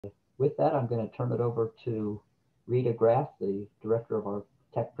with that, I'm going to turn it over to Rita Graff, the director of our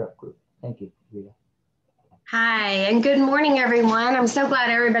Tech Prep group. Thank you, Rita. Hi, and good morning, everyone. I'm so glad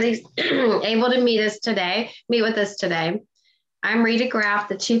everybody's able to meet with us today. I'm Rita Graff,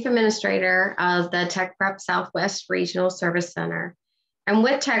 the Chief Administrator of the Tech Prep Southwest Regional Service Center. And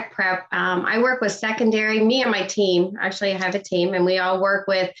with Tech Prep, I work with secondary, me and my team, actually I have a team, and we all work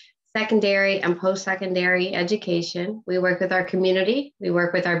with secondary and post-secondary education. We work with our community, we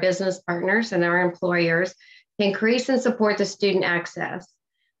work with our business partners and our employers to increase and support the student access.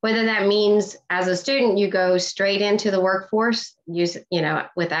 Whether that means as a student, you go straight into the workforce,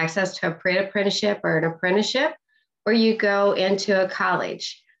 with access to a pre-apprenticeship or an apprenticeship, or you go into a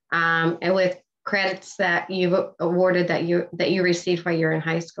college and with credits that you've awarded that you received while you're in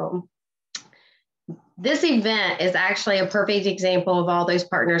high school. This event is actually a perfect example of all those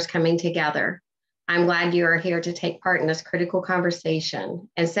partners coming together. I'm glad you are here to take part in this critical conversation.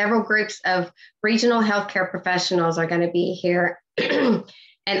 And several groups of regional healthcare professionals are going to be here.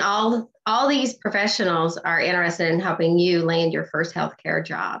 And all these professionals are interested in helping you land your first healthcare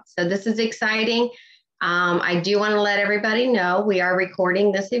job. So this is exciting. I do want to let everybody know we are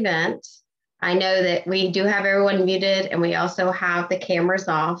recording this event. I know that we do have everyone muted and we also have the cameras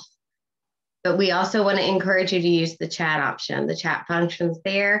off, but we also want to encourage you to use the chat option. The chat function's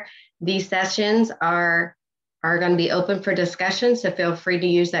there. These sessions are going to be open for discussion, so feel free to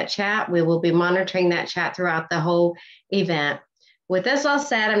use that chat. We will be monitoring that chat throughout the whole event. With this all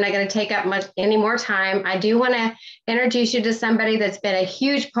said, I'm not going to take up any more time. I do want to introduce you to somebody that's been a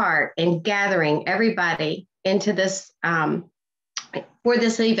huge part in gathering everybody into this for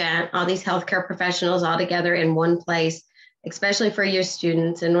this event, all these healthcare professionals all together in one place, especially for your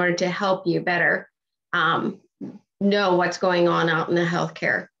students, in order to help you better know what's going on out in the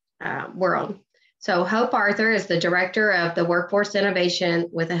healthcare world. So Hope Arthur is the Director of the Workforce Innovation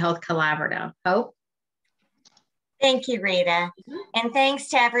with the Health Collaborative. Hope? Thank you, Rita. And thanks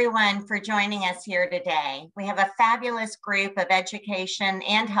to everyone for joining us here today. We have a fabulous group of education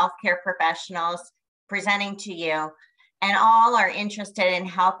and healthcare professionals presenting to you, and all are interested in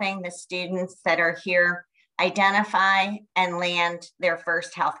helping the students that are here identify and land their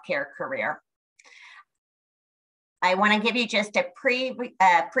first healthcare career. I want to give you just a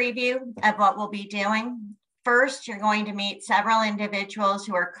preview of what we'll be doing. First, you're going to meet several individuals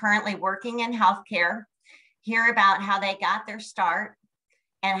who are currently working in healthcare, hear about how they got their start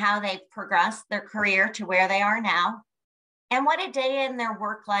and how they've progressed their career to where they are now, and what a day in their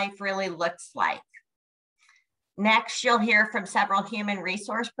work life really looks like. Next, you'll hear from several human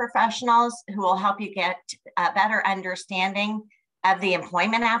resource professionals who will help you get a better understanding of the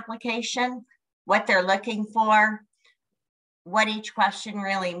employment application, what they're looking for, what each question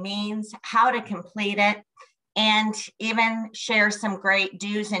really means, how to complete it, and even share some great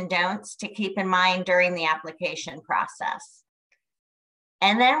do's and don'ts to keep in mind during the application process.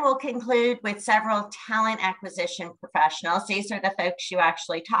 And then we'll conclude with several talent acquisition professionals. These are the folks you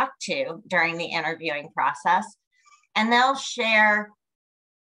actually talk to during the interviewing process, and they'll share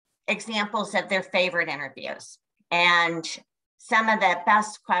examples of their favorite interviews and some of the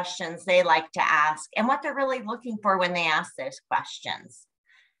best questions they like to ask and what they're really looking for when they ask those questions.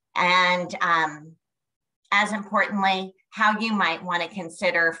 And as importantly, how you might want to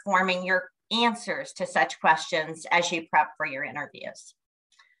consider forming your answers to such questions as you prep for your interviews.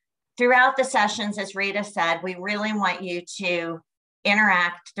 Throughout the sessions, as Rita said, we really want you to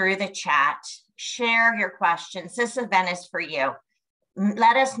interact through the chat, share your questions. This event is for you.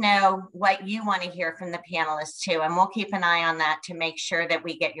 Let us know what you want to hear from the panelists too, and we'll keep an eye on that to make sure that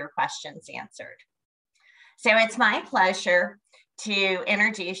we get your questions answered. So it's my pleasure to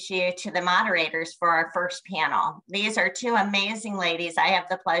introduce you to the moderators for our first panel. These are two amazing ladies I have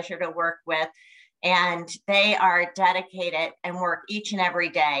the pleasure to work with, and they are dedicated and work each and every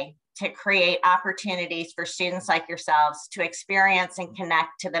day to create opportunities for students like yourselves to experience and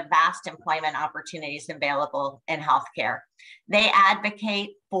connect to the vast employment opportunities available in healthcare. They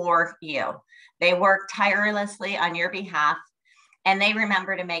advocate for you. They work tirelessly on your behalf, and they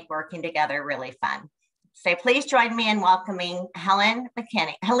remember to make working together really fun. So please join me in welcoming Helena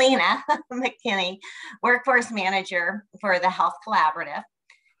McKinney, Workforce Manager for the Health Collaborative,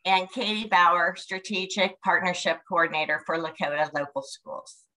 and Katie Bauer, Strategic Partnership Coordinator for Lakota Local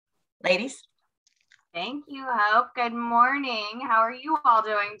Schools. Ladies. Thank you, Hope. Good morning. How are you all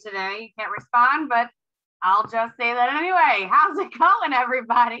doing today? You can't respond, but I'll just say that anyway. How's it going,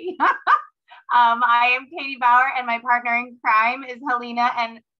 everybody? I am Katie Bauer, and my partner in crime is Helena,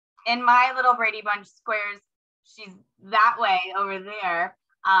 and in my little Brady Bunch squares, she's that way over there.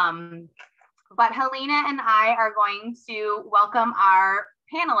 But Helena and I are going to welcome our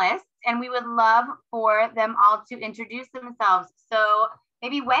panelists and we would love for them all to introduce themselves. So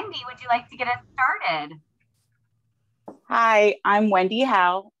maybe Wendy, would you like to get us started? Hi, I'm Wendy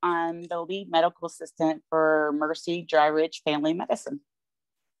Howe. I'm the lead medical assistant for Mercy Dry Ridge Family Medicine.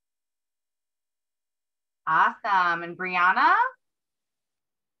 Awesome. And Brianna?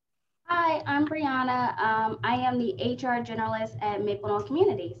 Hi, I'm Brianna. I am the HR generalist at Maple Knoll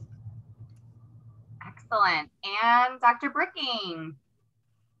Communities. Excellent. And Dr. Bricking?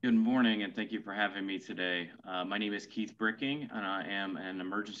 Good morning, and thank you for having me today. My name is Keith Bricking, and I am an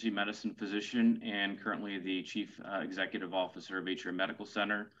emergency medicine physician and currently the Chief Executive Officer of Atrium Medical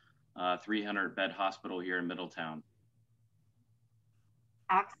Center, 300-bed hospital here in Middletown.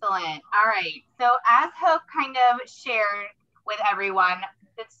 Excellent. All right. So as Hope kind of shared with everyone,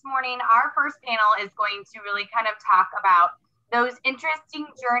 this morning, our first panel is going to really kind of talk about those interesting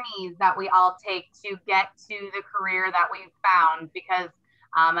journeys that we all take to get to the career that we've found, because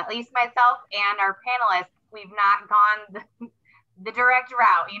at least myself and our panelists, we've not gone the direct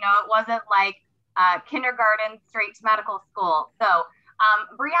route. You know, it wasn't like kindergarten straight to medical school. So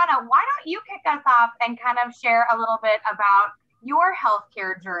Brianna, why don't you kick us off and kind of share a little bit about your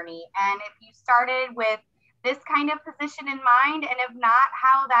healthcare journey, and if you started with this kind of position in mind, and if not,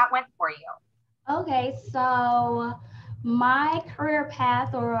 how that went for you? Okay, so my career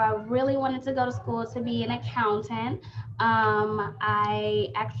path, or I really wanted to go to school to be an accountant. I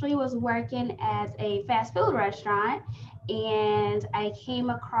actually was working at a fast food restaurant, and I came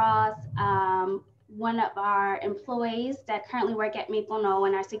across one of our employees that currently work at Maple Knoll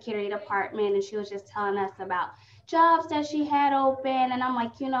in our security department, and she was just telling us about jobs that she had open, and I'm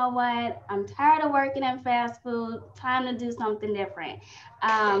like, you know what, I'm tired of working in fast food, time to do something different.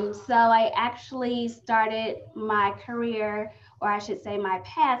 So I actually started my career, or I should say my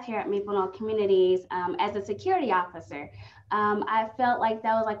path here at Maple Knoll Communities as a security officer. I felt like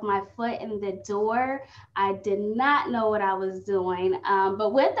that was like my foot in the door. I did not know what I was doing,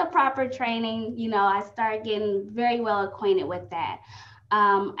 but with the proper training, you know, I started getting very well acquainted with that.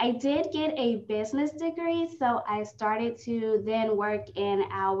 I did get a business degree, so I started to then work in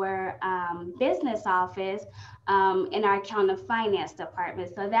our business office in our accounting and finance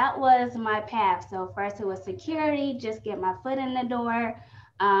department. So that was my path. So first it was security, just get my foot in the door,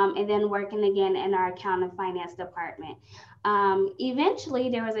 and then working again in our accounting and finance department. Eventually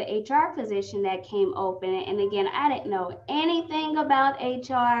there was an HR position that came open, and again, I didn't know anything about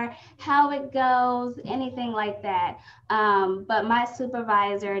HR, how it goes, anything like that. But my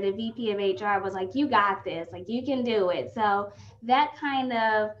supervisor, the VP of HR, was like, you got this, like you can do it. So that kind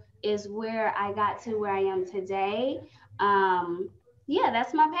of is where I got to where I am today. Yeah,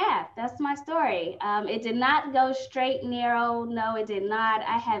 that's my path. That's my story. It did not go straight, narrow. No, it did not.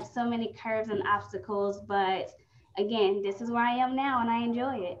 I had so many curves and obstacles, but again, this is where I am now and I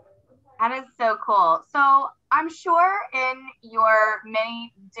enjoy it. That is so cool. So I'm sure in your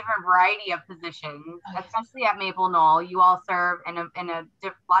many different variety of positions, especially at Maple Knoll, you all serve in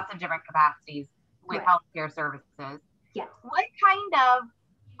lots of different capacities with healthcare services. Yeah. What kind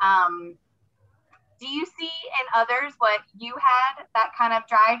of do you see in others what you had, that kind of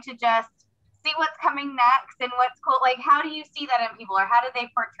drive to just see what's coming next and what's cool? Like, how do you see that in people, or how do they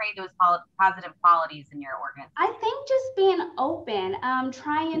portray those positive qualities in your organization? I think just being open,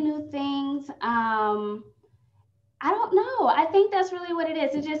 trying new things. I don't know. I think that's really what it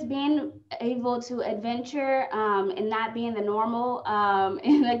is. It's just being able to adventure and not being the normal.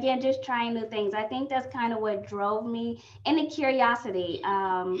 And again, just trying new things. I think that's kind of what drove me, and the curiosity.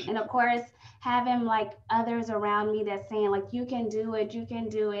 And of course, having like others around me that's saying like, you can do it, you can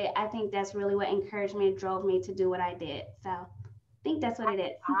do it. I think that's really what encouraged me and drove me to do what I did. So I think that's what it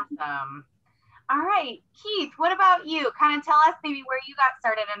is. Awesome. All right, Keith, what about you? Kind of tell us maybe where you got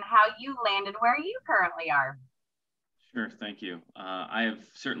started and how you landed where you currently are. Sure, thank you. I have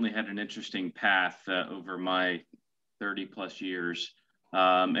certainly had an interesting path over my 30 plus years.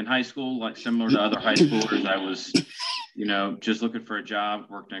 In high school, like similar to other high schoolers, I was, you know, just looking for a job,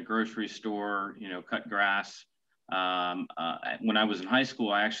 worked in a grocery store, you know, cut grass. When I was in high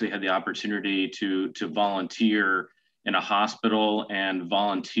school, I actually had the opportunity to volunteer in a hospital and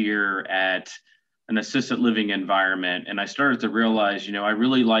volunteer at an assisted living environment. And I started to realize, you know, I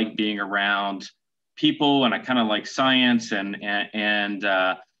really like being around people, and I kind of like science. And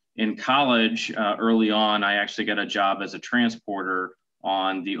in college, early on, I actually got a job as a transporter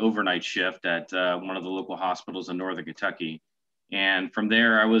on the overnight shift at one of the local hospitals in Northern Kentucky. And from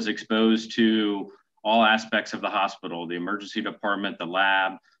there, I was exposed to all aspects of the hospital, the emergency department, the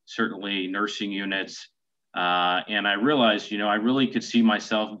lab, certainly nursing units. And I realized, you know, I really could see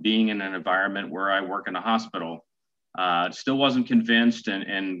myself being in an environment where I work in a hospital. Still wasn't convinced.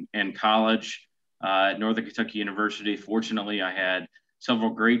 And in college at Northern Kentucky University, fortunately, I had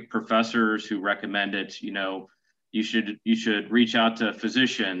several great professors who recommended, you should reach out to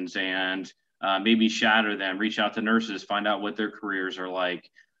physicians and maybe shadow them, reach out to nurses, find out what their careers are like.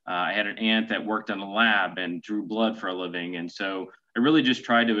 I had an aunt that worked in a lab and drew blood for a living. And so I really just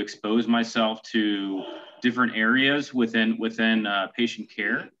tried to expose myself to different areas within patient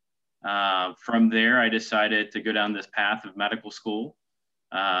care. From there, I decided to go down this path of medical school,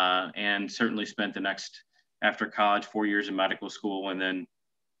 and certainly spent the next, after college, 4 years in medical school and then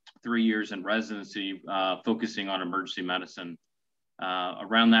 3 years in residency, focusing on emergency medicine.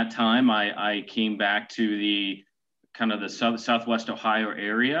 Around that time, I came back to the kind of the Southwest Ohio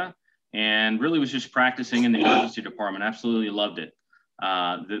area and really was just practicing in the emergency department. Absolutely loved it.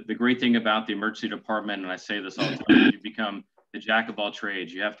 The great thing about the emergency department, and I say this all the time, is you become the jack of all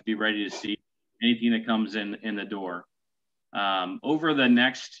trades. You have to be ready to see anything that comes in the door. Over the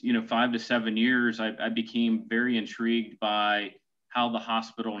next 5 to 7 years, I became very intrigued by how the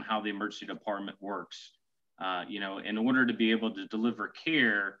hospital and how the emergency department works. In order to be able to deliver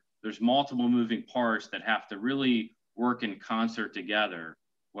care, there's multiple moving parts that have to really work in concert together,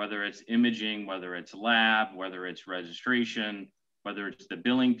 whether it's imaging, whether it's lab, whether it's registration, whether it's the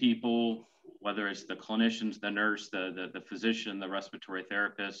billing people, whether it's the clinicians, the nurse, the physician, the respiratory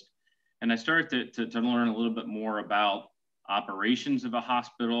therapist. And I started to learn a little bit more about operations of a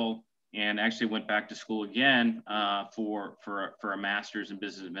hospital, and actually went back to school again for a master's in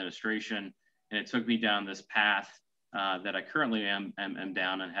business administration. And it took me down this path that I currently am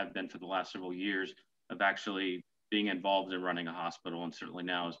down and have been for the last several years of actually being involved in running a hospital. And certainly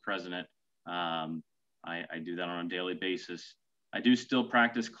now as president, I do that on a daily basis. I do still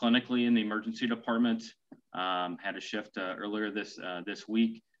practice clinically in the emergency department. Had a shift earlier this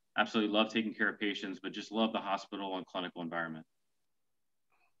week. Absolutely love taking care of patients, but just love the hospital and clinical environment.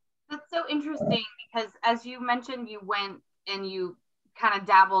 That's so interesting because, as you mentioned, you went and you kind of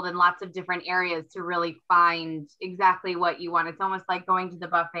dabbled in lots of different areas to really find exactly what you want. It's almost like going to the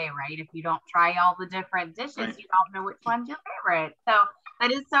buffet, right? If you don't try all the different dishes, right, you don't know which one's your favorite. So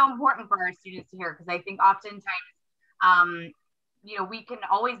that is so important for our students to hear, because I think oftentimes, we can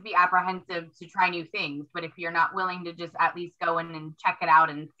always be apprehensive to try new things, but if you're not willing to just at least go in and check it out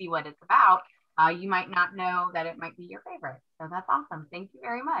and see what it's about, you might not know that it might be your favorite. So that's awesome. Thank you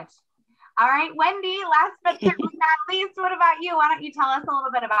very much. All right, Wendy, last but certainly not least, what about you? Why don't you tell us a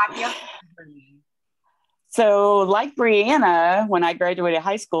little bit about your journey? So like Brianna, when I graduated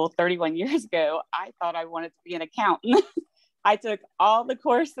high school 31 years ago, I thought I wanted to be an accountant. I took all the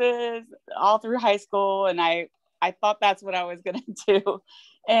courses all through high school, and I thought that's what I was going to do.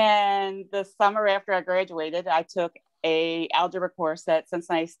 And the summer after I graduated, I took a algebra course at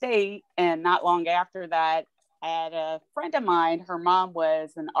Cincinnati State. And not long after that, I had a friend of mine, her mom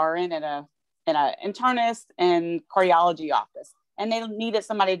was an RN in an internist and cardiology office, and they needed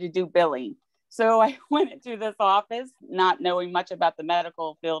somebody to do billing. So I went into this office, not knowing much about the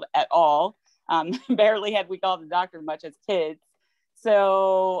medical field at all. Barely had we called the doctor much as kids.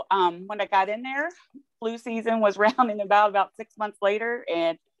 So when I got in there, flu season was rounding about 6 months later,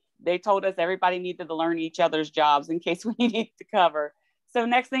 and they told us everybody needed to learn each other's jobs in case we needed to cover. So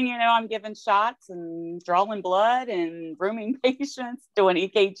next thing you know, I'm giving shots and drawing blood and rooming patients, doing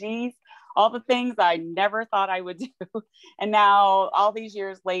EKGs, all the things I never thought I would do. And now all these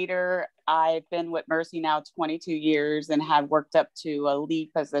years later, I've been with Mercy now 22 years and have worked up to a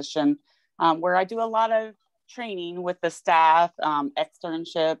lead position where I do a lot of training with the staff,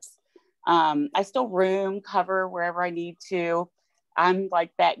 externships. I still room cover wherever I need to. I'm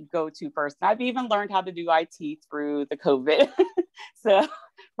like that go-to person. I've even learned how to do IT through the COVID. So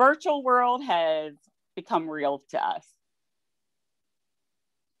virtual world has become real to us.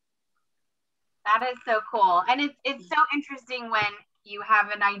 That is so cool. And it's so interesting when you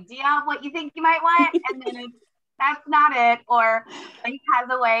have an idea of what you think you might want, and then that's not it, or it has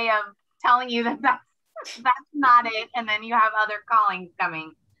a way of telling you that that's not it, and then you have other callings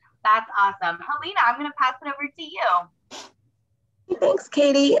coming. That's awesome. Helena, I'm going to pass it over to you. Thanks,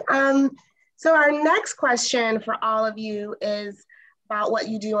 Katie. So our next question for all of you is about what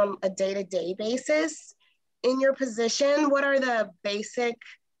you do on a day-to-day basis. In your position, what are the basic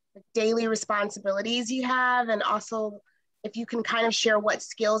daily responsibilities you have? And also, if you can kind of share what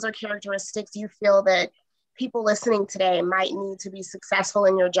skills or characteristics you feel that people listening today might need to be successful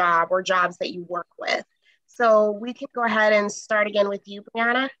in your job or jobs that you work with. So we can go ahead and start again with you,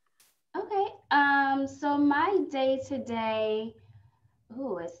 Brianna. Okay, so my day-to-day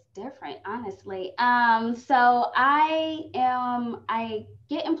Ooh, it's different, honestly. So I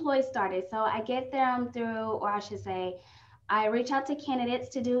get employees started. So I get them through, or I should say, I reach out to candidates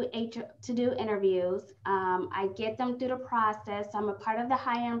to do to do interviews. I get them through the process. So I'm a part of the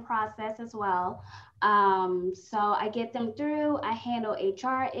hiring process as well. So I get them through. I handle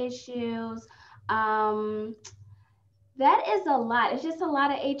HR issues. Um, that is a lot. It's just a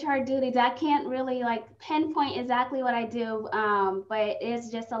lot of HR duties. I can't really like pinpoint exactly what I do, but it's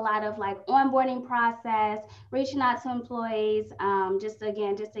just a lot of like onboarding process, reaching out to employees, just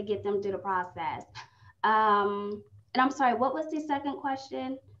again, just to get them through the process. And I'm sorry, what was the second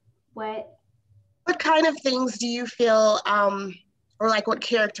question? What? What kind of things do you feel, or like what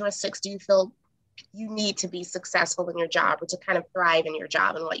characteristics do you feel you need to be successful in your job or to kind of thrive in your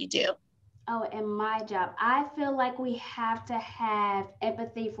job and what you do? Oh, in my job, I feel like we have to have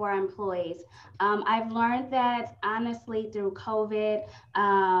empathy for our employees. I've learned that honestly through COVID,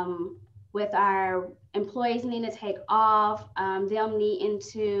 with our employees needing to take off, them needing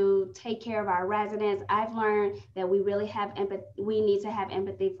to take care of our residents. I've learned that we really have empathy. We need to have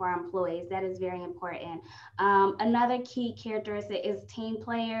empathy for our employees. That is very important. Another key characteristic is team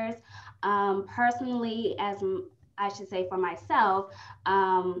players. Personally, as I should say for myself,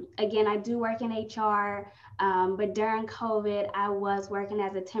 again, I do work in HR, but during COVID, I was working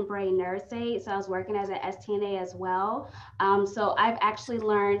as a temporary nurse aide. So I was working as an STNA as well. So I've actually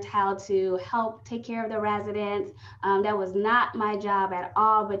learned how to help take care of the residents. That was not my job at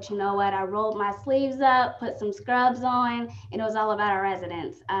all, but you know what? I rolled my sleeves up, put some scrubs on, and it was all about our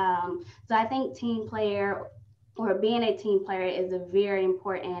residents. So I think team player or being a team player is a very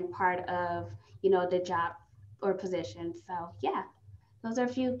important part of, the job or position. So yeah, those are a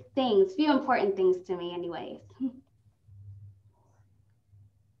few important things to me anyways.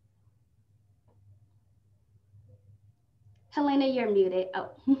 Helena, you're muted.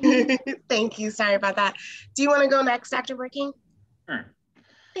 Oh. Thank you. Sorry about that. Do you want to go next, Dr. Bricking? Sure.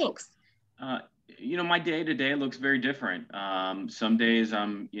 Thanks. My day to day looks very different. Some days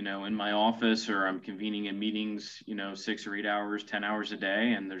I'm, in my office or I'm convening in meetings, 6 or 8 hours, 10 hours a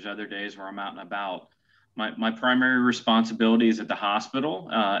day. And there's other days where I'm out and about. My primary responsibility is at the hospital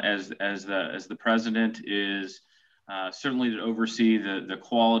as the president is certainly to oversee the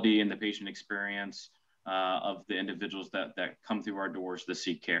quality and the patient experience of the individuals that come through our doors to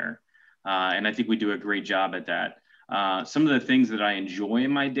seek care. And I think we do a great job at that. Some of the things that I enjoy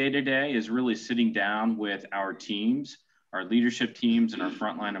in my day-to-day is really sitting down with our teams, our leadership teams and our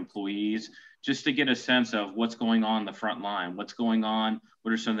frontline employees, just to get a sense of what's going on in the front line, what's going on,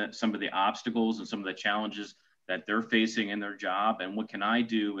 what are some of the obstacles and some of the challenges that they're facing in their job, and what can I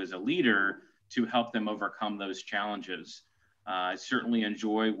do as a leader to help them overcome those challenges. I certainly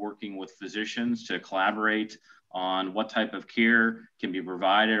enjoy working with physicians to collaborate on what type of care can be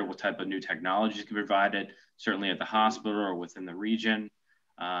provided or what type of new technologies can be provided, certainly at the hospital or within the region.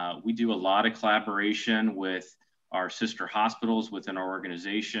 We do a lot of collaboration with our sister hospitals within our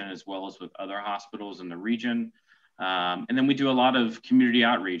organization, as well as with other hospitals in the region. And then we do a lot of community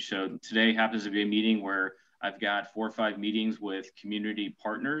outreach. So today happens to be a meeting where I've got 4 or 5 meetings with community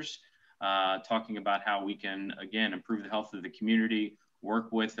partners, talking about how we can, again, improve the health of the community,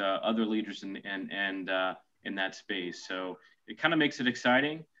 work with other leaders in that space. So it kind of makes it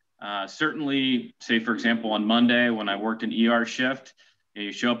exciting. Certainly, say, for example, on Monday when I worked an ER shift,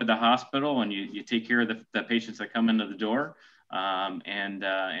 you show up at the hospital and you take care of the patients that come into the door. And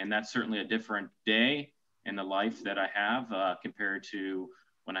that's certainly a different day in the life that I have compared to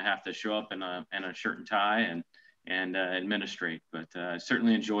when I have to show up in a shirt and tie and administrate. But I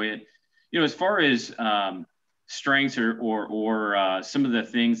certainly enjoy it. As far as strengths or some of the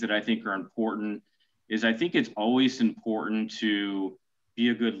things that I think are important is I think it's always important to be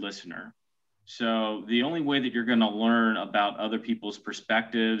a good listener. So the only way that you're going to learn about other people's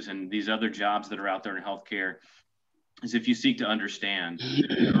perspectives and these other jobs that are out there in healthcare is if you seek to understand.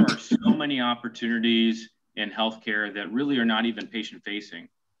 There are so many opportunities in healthcare that really are not even patient facing.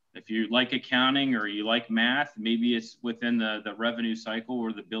 If you like accounting or you like math, maybe it's within the revenue cycle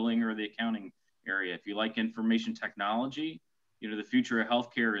or the billing or the accounting area. If you like information technology, the future of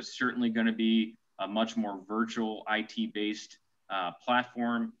healthcare is certainly going to be a much more virtual IT-based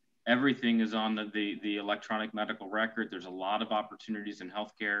platform. Everything is on the electronic medical record. There's a lot of opportunities in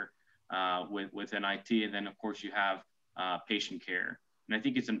healthcare within IT. And then, of course, you have patient care. And I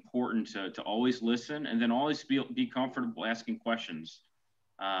think it's important to always listen and then always be comfortable asking questions.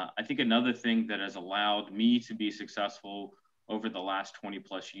 I think another thing that has allowed me to be successful over the last 20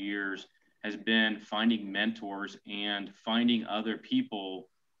 plus years has been finding mentors and finding other people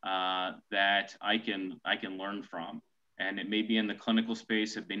that I can learn from. And it may be in the clinical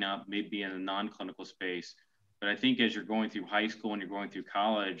space, it may be in the non-clinical space. But I think as you're going through high school and you're going through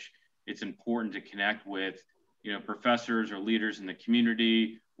college, it's important to connect with, professors or leaders in the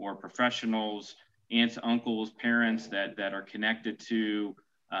community or professionals, aunts, uncles, parents that are connected to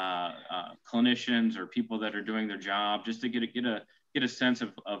clinicians or people that are doing their job, just to get a sense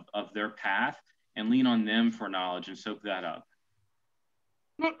of their path and lean on them for knowledge and soak that up.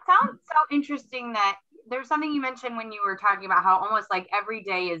 And it sounds so interesting that there's something you mentioned when you were talking about how almost like every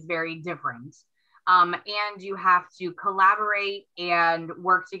day is very different. And you have to collaborate and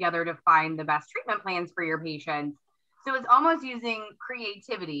work together to find the best treatment plans for your patients. So it's almost using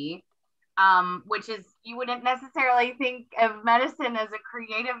creativity, which is, you wouldn't necessarily think of medicine as a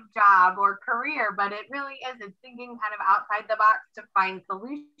creative job or career, but it really is. It's thinking kind of outside the box to find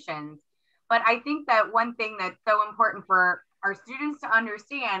solutions. But I think that one thing that's so important for our students to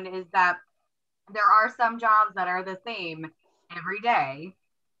understand is that there are some jobs that are the same every day.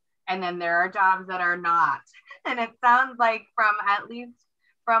 And then there are jobs that are not. And it sounds like at least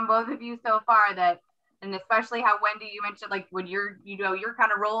from both of you so far that, and especially how Wendy, you mentioned like when you're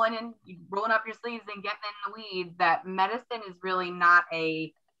kind of rolling up your sleeves and getting in the weeds, that medicine is really not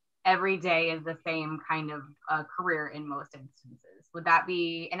every day is the same kind of career in most instances. Would that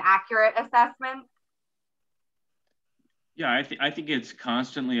be an accurate assessment? Yeah, I think it's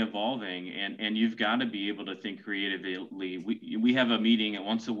constantly evolving, and you've got to be able to think creatively. We have a meeting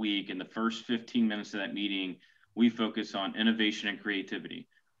once a week, and the first 15 minutes of that meeting, we focus on innovation and creativity.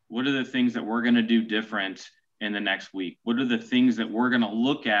 What are the things that we're going to do different in the next week? What are the things that we're going to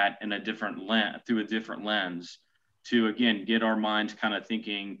look at in through a different lens to, again, get our minds kind of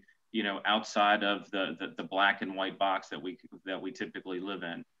thinking, outside of the black and white box that we typically live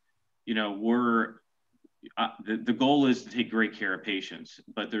in. The goal is to take great care of patients,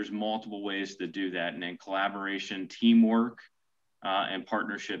 but there's multiple ways to do that. And then collaboration, teamwork, and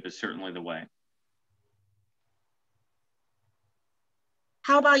partnership is certainly the way.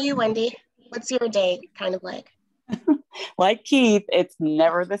 How about you, Wendy? What's your day kind of like? Like Keith, it's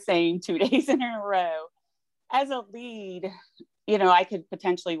never the same 2 days in a row. As a lead, I could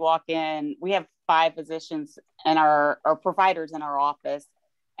potentially walk in. We have 5 physicians and our providers in our office,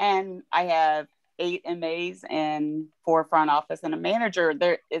 and I have 8 MAs and 4 front office and a manager.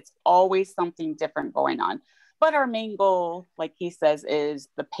 It's always something different going on. But our main goal, like he says, is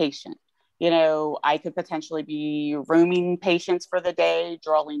the patient. I could potentially be rooming patients for the day,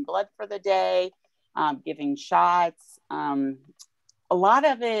 drawing blood for the day, giving shots. A lot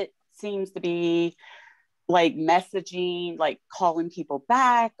of it seems to be like messaging, like calling people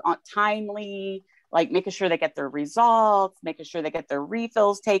back on timely, like making sure they get their results, making sure they get their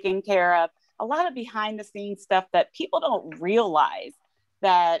refills taken care of. A lot of behind the scenes stuff that people don't realize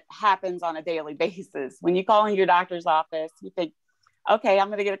that happens on a daily basis. When you call in your doctor's office, you think, okay, I'm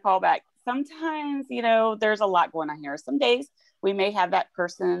going to get a call back. Sometimes, there's a lot going on here. Some days we may have that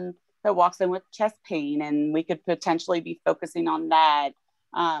person that walks in with chest pain, and we could potentially be focusing on that.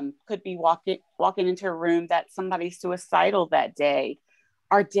 Could be walking into a room that somebody's suicidal that day.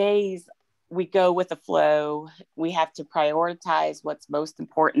 Our days, we go with the flow. We have to prioritize what's most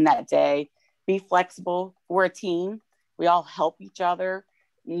important that day. Be flexible. We're a team. We all help each other.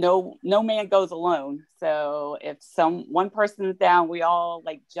 No man goes alone. So if one person's down, we all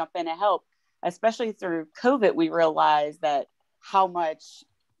like jump in and help. Especially through COVID, we realized that how much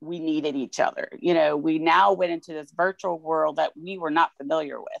we needed each other. We now went into this virtual world that we were not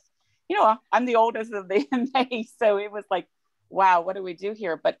familiar with. I'm the oldest of the MA, so it was like, wow, what do we do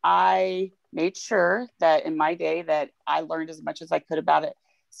here? But I made sure that in my day that I learned as much as I could about it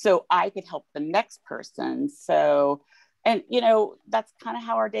so I could help the next person. So, and, that's kind of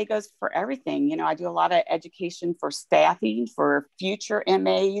how our day goes for everything. I do a lot of education for staffing, for future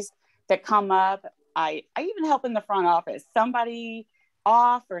MAs that come up. I even help in the front office. Somebody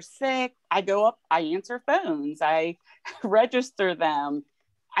off or sick, I go up, I answer phones, I register them.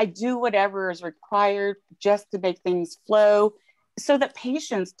 I do whatever is required just to make things flow so that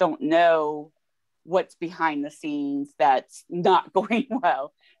patients don't know what's behind the scenes that's not going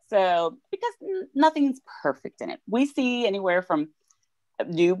well. So, because nothing's perfect in it. We see anywhere from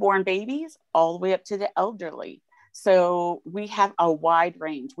newborn babies all the way up to the elderly. So we have a wide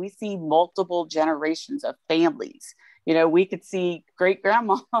range. We see multiple generations of families. We could see great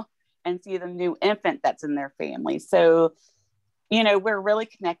grandma and see the new infant that's in their family. So, we're really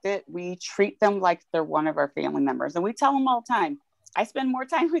connected. We treat them like they're one of our family members. And we tell them all the time, I spend more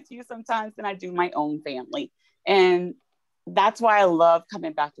time with you sometimes than I do my own family. And that's why I love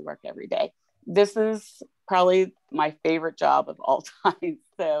coming back to work every day. This is probably my favorite job of all time.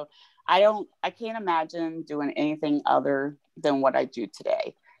 So I can't imagine doing anything other than what I do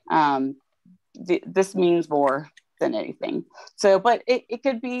today. This means more than anything. So, but it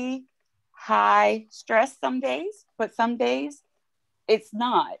could be high stress some days, but some days it's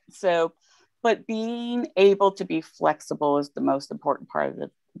not. So, but being able to be flexible is the most important part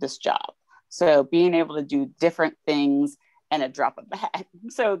of this job. So being able to do different things and a drop of a hat.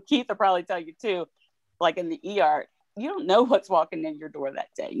 So Keith will probably tell you too, like in the ER, you don't know what's walking in your door that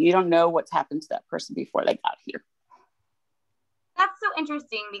day. You don't know what's happened to that person before they got here. That's so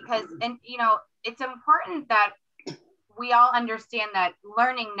interesting because, and you know, it's important that we all understand that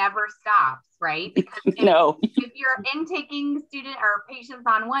learning never stops, right? Because if you're intaking student or patients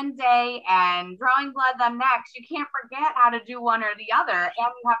on one day and drawing blood the next, you can't forget how to do one or the other, and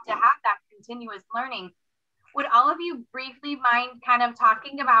you have to have that continuous learning. Would all of you briefly mind kind of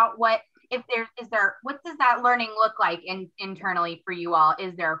talking about what does that learning look like internally for you all?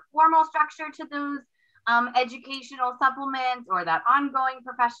 Is there formal structure to those educational supplements or that ongoing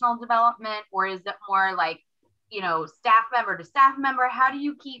professional development, or is it more like, you know, staff member to staff member? How do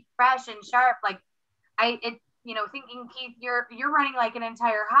you keep fresh and sharp? Like thinking, Keith, you're running like an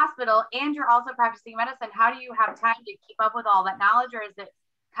entire hospital and you're also practicing medicine. How do you have time to keep up with all that knowledge, or is it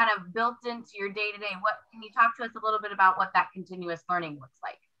kind of built into your day-to-day? What can you talk to us a little bit about what that continuous learning looks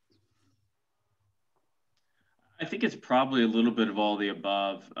like? I think it's probably a little bit of all the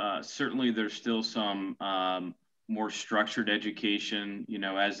above. Certainly there's still some more structured education, you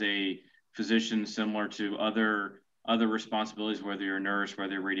know, as a physician, similar to other responsibilities, whether you're a nurse,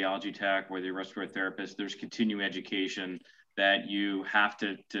 whether you're a radiology tech, whether you're a respiratory therapist, there's continuing education that you have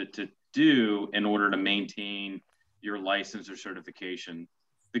to do in order to maintain your license or certification.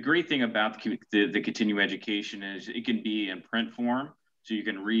 The great thing about the continuing education is it can be in print form, so you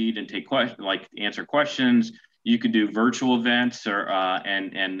can read and take questions, like answer questions. You could do virtual events or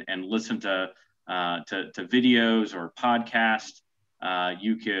and listen to videos or podcasts.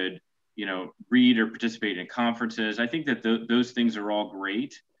 You could, you know, read or participate in conferences. I think that those things are all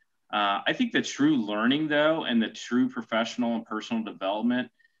great. I think the true learning, though, and the true professional and personal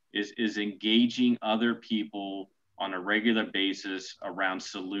development is engaging other people on a regular basis around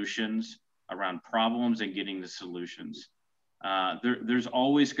solutions, around problems, and getting the solutions. There's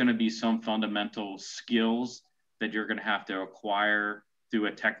always going to be some fundamental skills that you're going to have to acquire through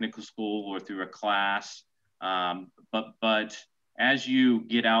a technical school or through a class. But as you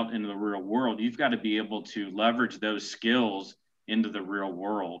get out into the real world, you've got to be able to leverage those skills into the real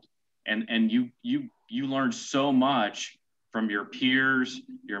world. And you learn so much from your peers,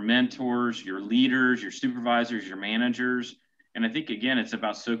 your mentors, your leaders, your supervisors, your managers. And I think, again, it's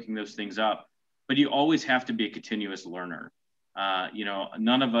about soaking those things up. But you always have to be a continuous learner. You know,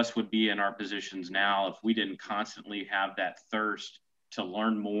 none of us would be in our positions now if we didn't constantly have that thirst to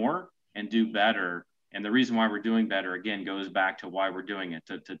learn more and do better. And the reason why we're doing better, again, goes back to why we're doing it,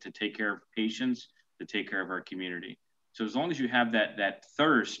 to take care of patients, to take care of our community. So as long as you have that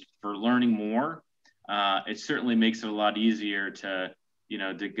thirst for learning more, it certainly makes it a lot easier to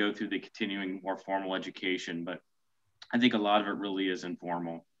go through the continuing more formal education. But I think a lot of it really is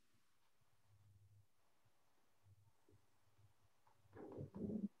informal.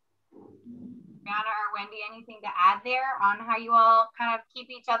 Brianna or Wendy, anything to add there on how you all kind of keep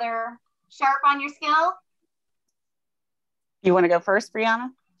each other sharp on your skills? You want to go first, Brianna?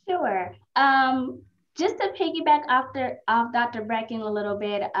 Sure. Just to piggyback off Dr. Brecken a little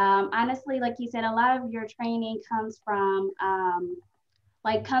bit, honestly, like you said, a lot of your training comes from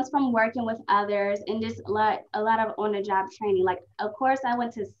working with others and just a lot of on-the-job training. Like, of course, I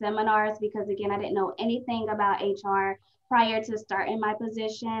went to seminars because, again, I didn't know anything about HR prior to starting my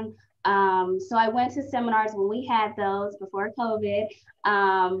position. So I went to seminars when we had those before COVID.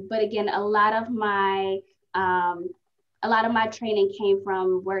 But again, a lot of my training came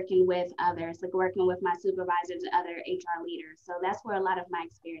from working with others, like working with my supervisors and other HR leaders. So that's where a lot of my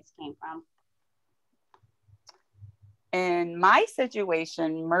experience came from. In my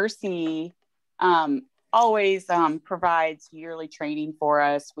situation, Mercy always provides yearly training for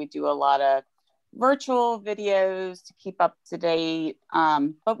us. We do a lot of virtual videos to keep up to date,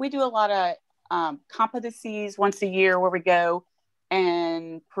 but we do a lot of competencies once a year where we go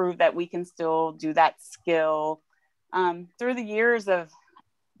and prove that we can still do that skill. Through the years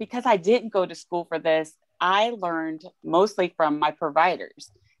because I didn't go to school for this, I learned mostly from my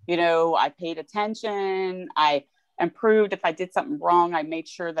providers. You know, I paid attention, I improved. If I did something wrong, I made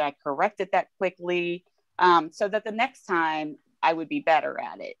sure that I corrected that quickly, so that the next time I would be better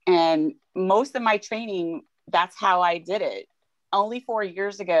at it. And most of my training, that's how I did it. Only 4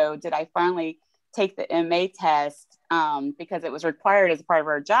 years ago did I finally take the MA test because it was required as a part of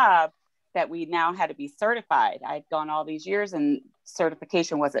our job that we now had to be certified. I'd gone all these years and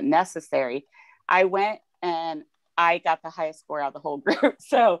certification wasn't necessary. I went and I got the highest score out of the whole group.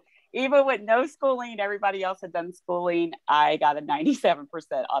 So even with no schooling, everybody else had done schooling, I got a 97%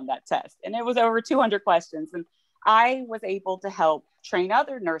 on that test. And it was over 200 questions. And I was able to help train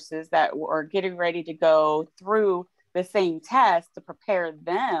other nurses that were getting ready to go through the same test to prepare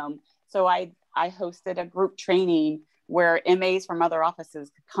them. So I hosted a group training where MAs from other offices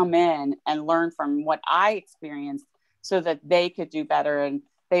could come in and learn from what I experienced so that they could do better. And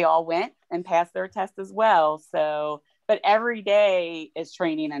they all went and passed their test as well. So, but every day is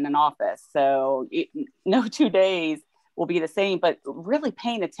training in an office. So no 2 days will be the same, but really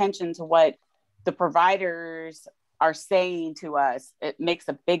paying attention to what the providers are saying to us, it makes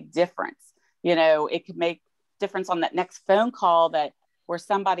a big difference. You know, it could make difference on that next phone call that where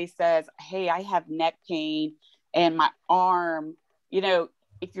somebody says, hey, I have neck pain and my arm, you know,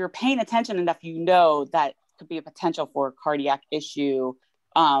 if you're paying attention enough, you know, that could be a potential for a cardiac issue.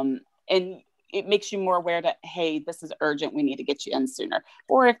 And it makes you more aware that, hey, this is urgent. We need to get you in sooner.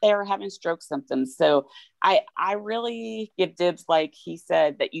 Or if they're having stroke symptoms. So I really give dibs, like he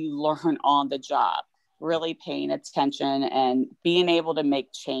said, that you learn on the job, really paying attention and being able to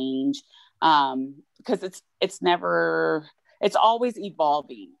make change. Because it's always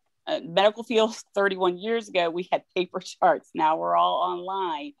evolving. Medical field 31 years ago, we had paper charts. Now we're all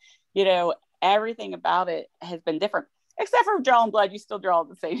online. You know, everything about it has been different, except for drawing blood. You still draw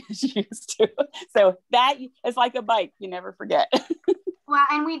the same as you used to. So that is like a bike. You never forget. Well,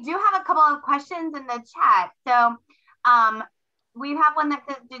 and we do have a couple of questions in the chat. So we have one that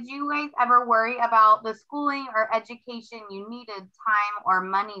says, did you guys ever worry about the schooling or education you needed time or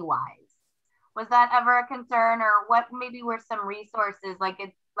money wise? Was that ever a concern, or what maybe were some resources? Like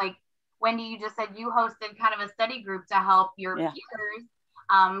Wendy, you just said you hosted kind of a study group to help your peers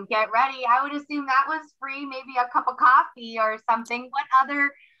get ready. I would assume that was free, maybe a cup of coffee or something. What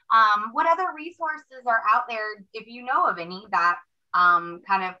other resources are out there, if you know of any, that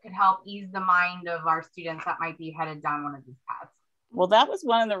kind of could help ease the mind of our students that might be headed down one of these paths? Well, that was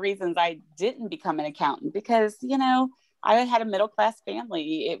one of the reasons I didn't become an accountant, because, you know, I had a middle-class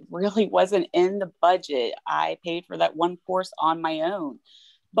family. It really wasn't in the budget. I paid for that one course on my own.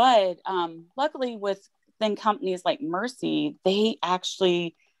 But luckily within companies like Mercy, they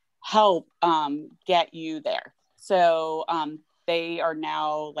actually help get you there. So they are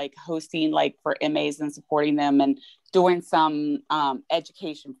now like hosting like for MAs and supporting them and doing some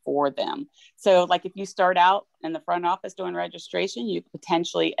education for them. So like if you start out in the front office doing registration, you could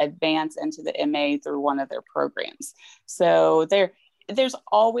potentially advance into the MA through one of their programs. So there's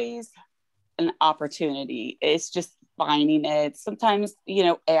always an opportunity. It's just finding it. Sometimes, you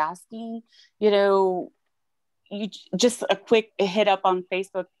know, asking, you know, you just a quick hit up on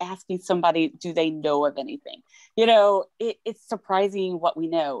Facebook, asking somebody, do they know of anything? You know, it's surprising what we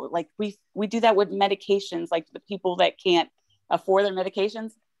know. Like we do that with medications, like the people that can't afford their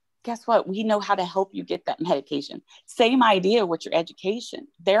medications. Guess what? We know how to help you get that medication. Same idea with your education.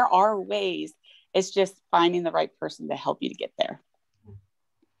 There are ways. It's just finding the right person to help you to get there.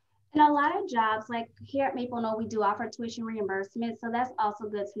 And a lot of jobs, like here at Maple Knoll, we do offer tuition reimbursement. So that's also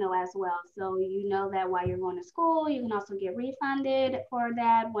good to know as well. So you know that while you're going to school, you can also get refunded for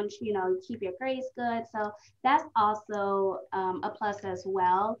that once, you know, you keep your grades good. So that's also a plus as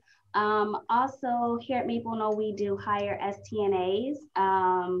well. Also here at Maple Knoll, we do hire STNAs,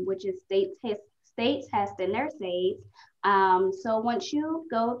 which is state test in their states. So once you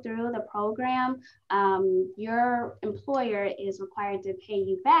go through the program, your employer is required to pay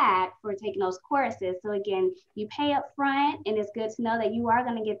you back for taking those courses. So again, you pay up front, and it's good to know that you are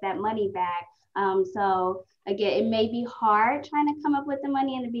going to get that money back. So again, it may be hard trying to come up with the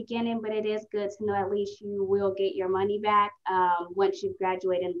money in the beginning, but it is good to know at least you will get your money back once you've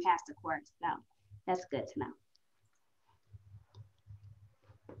graduated and passed the course. So that's good to know.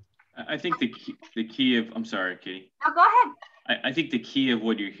 I think the key of, I'm sorry, Katie. No, go ahead. I think the key of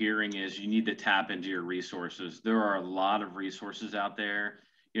what you're hearing is you need to tap into your resources. There are a lot of resources out there.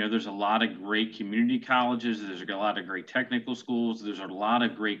 You know, there's a lot of great community colleges. There's a lot of great technical schools. There's a lot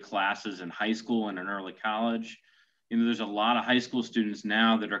of great classes in high school and in early college. You know, there's a lot of high school students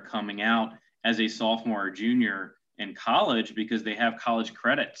now that are coming out as a sophomore or junior in college because they have college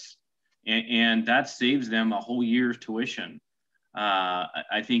credits, and that saves them a whole year's tuition.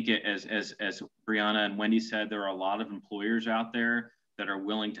 I think as Brianna and Wendy said, there are a lot of employers out there that are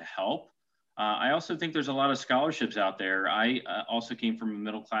willing to help. I also think there's a lot of scholarships out there. I also came from a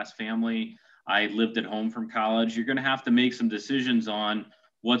middle-class family. I lived at home from college. You're going to have to make some decisions on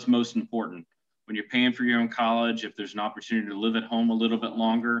what's most important. when you're paying for your own college, if there's an opportunity to live at home a little bit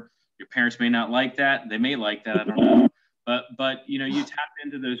longer, your parents may not like that. They may like that, I don't know. But you know, you tap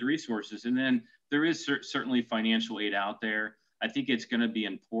into those resources, and then there is certainly financial aid out there. I think it's going to be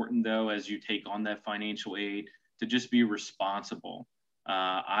important, though, as you take on that financial aid, to just be responsible.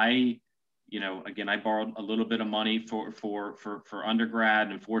 You know, again, I borrowed a little bit of money for undergrad,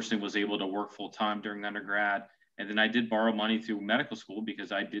 and fortunately was able to work full time during undergrad. And then I did borrow money through medical school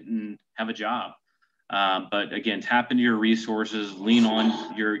because I didn't have a job. But again, tap into your resources, lean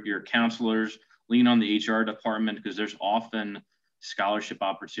on your counselors, lean on the HR department, because there's often scholarship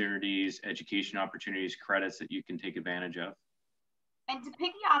opportunities, education opportunities, credits that you can take advantage of. And to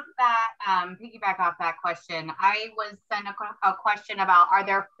piggyback off that question, I was sent a question about, are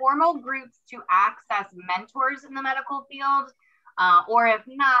there formal groups to access mentors in the medical field? Or if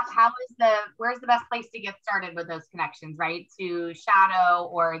not, where's the best place to get started with those connections, right? To shadow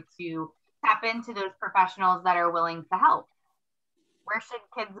or to tap into those professionals that are willing to help. Where should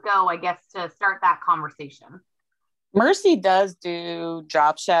kids go, I guess, to start that conversation? Mercy does do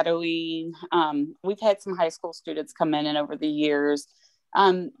job shadowing. We've had some high school students come in and over the years.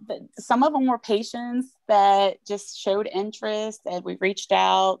 Some of them were patients that just showed interest, and we reached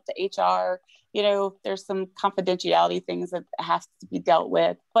out to HR. You know, there's some confidentiality things that have to be dealt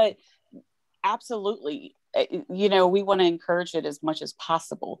with, but absolutely, you know, we want to encourage it as much as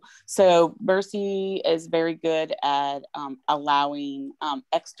possible. So Mercy is very good at allowing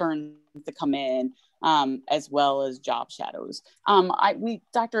externs to come in, as well as job shadows. One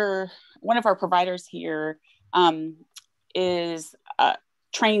of our providers here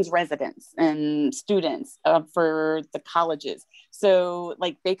trains residents and students for the colleges. So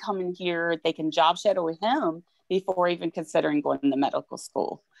like they come in here, they can job shadow with him before even considering going to medical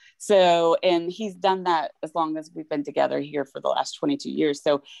school. So, and he's done that as long as we've been together here for the last 22 years.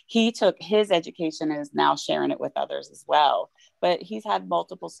 So he took his education and is now sharing it with others as well. But he's had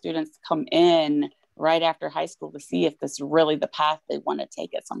multiple students come in right after high school to see if this is really the path they want to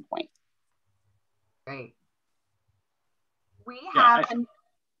take at some point. Great. We have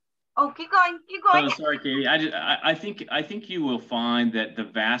keep going. Oh, sorry, Katie. I think you will find that the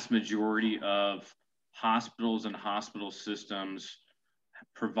vast majority of hospitals and hospital systems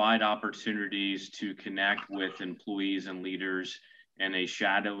provide opportunities to connect with employees and leaders in a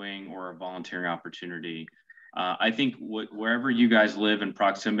shadowing or a volunteering opportunity. I think wherever you guys live in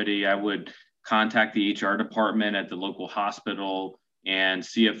proximity, I would contact the HR department at the local hospital and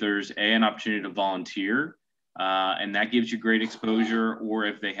see if there's an opportunity to volunteer. And that gives you great exposure, or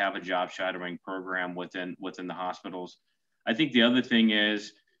if they have a job shadowing program within the hospitals. I think the other thing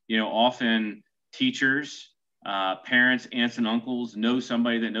is, you know, often teachers, parents, aunts and uncles know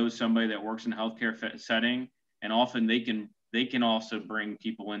somebody that works in a healthcare setting, and often they can also bring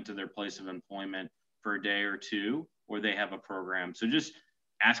people into their place of employment for a day or two, or they have a program. So just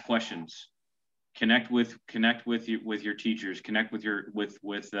ask questions, connect with your teachers, connect with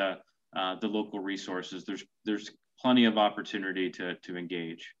the local resources. There's plenty of opportunity to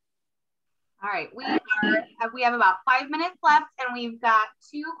engage. All right, we have about 5 minutes left, and we've got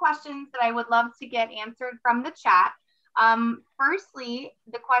 2 questions that I would love to get answered from the chat. Firstly,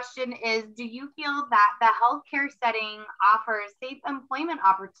 the question is, do you feel that the healthcare setting offers safe employment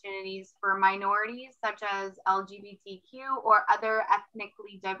opportunities for minorities such as LGBTQ or other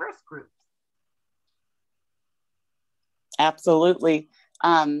ethnically diverse groups? Absolutely.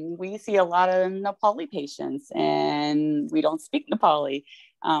 We see a lot of Nepali patients, and we don't speak Nepali.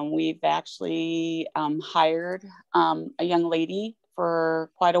 We've actually hired a young lady for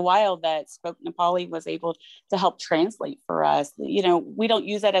quite a while that spoke Nepali, was able to help translate for us. You know, we don't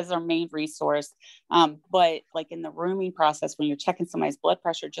use that as our main resource, but like in the rooming process, when you're checking somebody's blood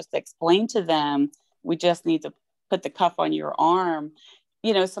pressure, just to explain to them, we just need to put the cuff on your arm.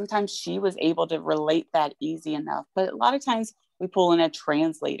 You know, sometimes she was able to relate that easy enough, but a lot of times we pull in a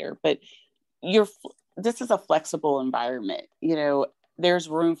translator. But this is a flexible environment. You know, there's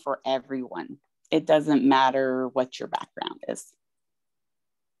room for everyone. It doesn't matter what your background is.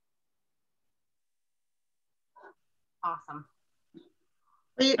 Awesome.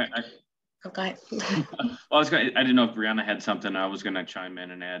 Go ahead. Well, I didn't know if Brianna had something. I was going to chime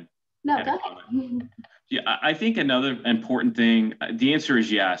in and add. No, go ahead. Yeah, I think another important thing, the answer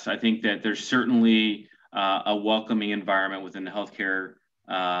is yes. I think that there's certainly a welcoming environment within the healthcare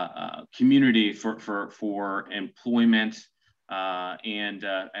community for employment and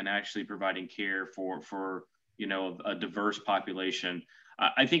actually providing care for you know, a diverse population.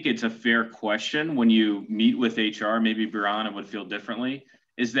 I think it's a fair question when you meet with HR. Maybe Brianna would feel differently.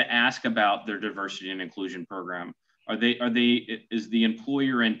 Is to ask about their diversity and inclusion program. Is the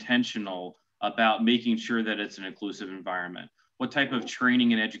employer intentional about making sure that it's an inclusive environment. What type of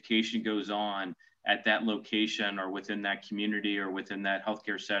training and education goes on at that location or within that community or within that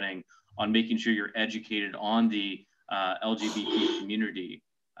healthcare setting on making sure you're educated on the LGBT community?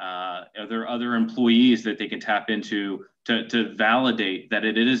 Are there other employees that they can tap into to validate that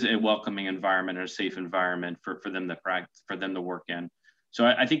it is a welcoming environment or a safe environment for them to practice, for them to work in? So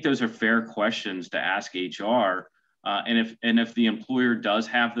I think those are fair questions to ask HR. And if the employer does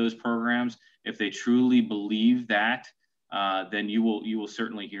have those programs, if they truly believe that, then you will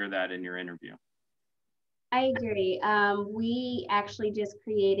certainly hear that in your interview. I agree. We actually just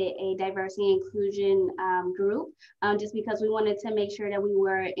created a diversity and inclusion group just because we wanted to make sure that we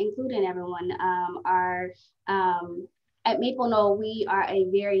were including everyone. At Maple Knoll, we are a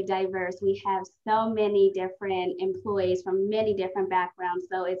very diverse. We have so many different employees from many different backgrounds.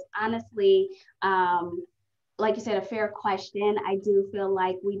 So it's honestly, like you said, a fair question. I do feel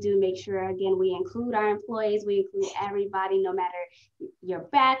like we do make sure, again, we include our employees, we include everybody, no matter your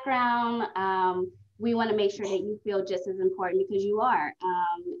background. We want to make sure that you feel just as important because you are.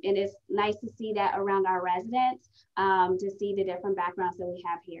 And it's nice to see that around our residents, to see the different backgrounds that we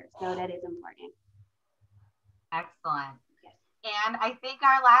have here. So that is important. Excellent. Yes. And I think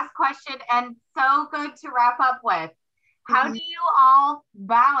our last question, and so good to wrap up with, how do you all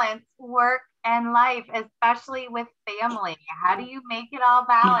balance work and life, especially with family? How do you make it all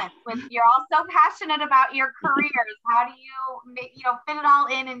balance? You're all so passionate about your careers. How do you make, fit it all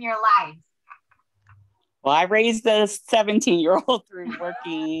in your lives? Well, I raised a 17-year-old through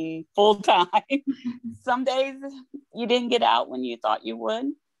working full time. Some days you didn't get out when you thought you would.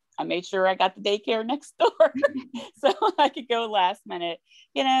 I made sure I got the daycare next door so I could go last minute.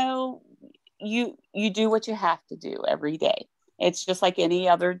 You do what you have to do every day. It's just like any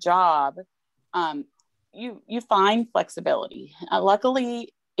other job. You find flexibility.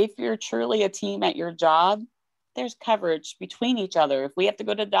 Luckily, if you're truly a team at your job, there's coverage between each other. If we have to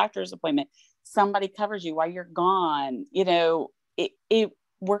go to a doctor's appointment, somebody covers you while you're gone. It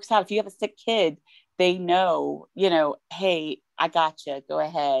works out. If you have a sick kid, they know, hey, I got you, go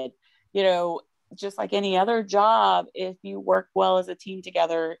ahead. Just like any other job, if you work well as a team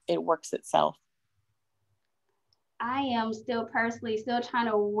together, it works itself. I am personally still trying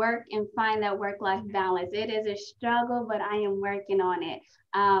to work and find that work-life balance. It is a struggle, but I am working on it.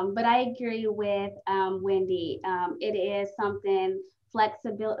 But I agree with Wendy. It is something,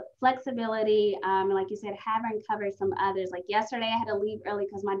 flexibility, and like you said, having covered some others. Like yesterday, I had to leave early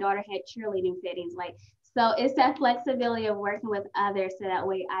because my daughter had cheerleading fittings. So it's that flexibility of working with others so that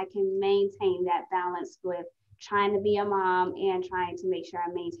way I can maintain that balance with trying to be a mom and trying to make sure I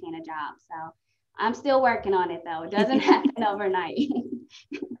maintain a job. So I'm still working on it though. It doesn't happen overnight.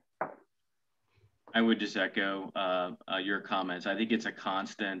 I would just echo your comments. I think it's a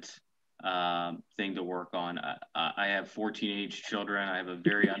constant thing to work on. I have 4 teenage children. I have a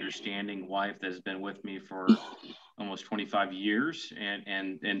very understanding wife that's been with me for almost 25 years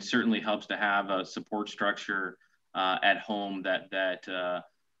and certainly helps to have a support structure at home that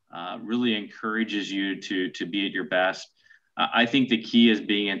really encourages you to be at your best. I think the key is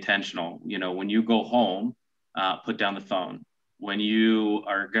being intentional. When you go home, put down the phone. When you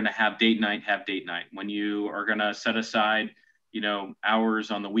are going to have date night, have date night. When you are going to set aside,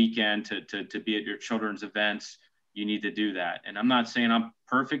 hours on the weekend to be at your children's events, you need to do that. And I'm not saying I'm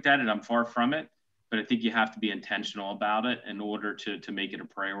perfect at it. I'm far from it. But I think you have to be intentional about it in order to make it a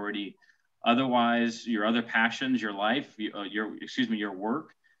priority. Otherwise, your other passions, your life, your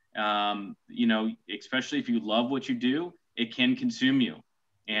work, especially if you love what you do, it can consume you,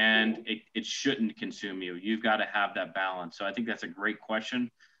 and it shouldn't consume you. You've got to have that balance. So I think that's a great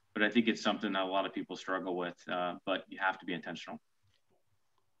question, but I think it's something that a lot of people struggle with, but you have to be intentional.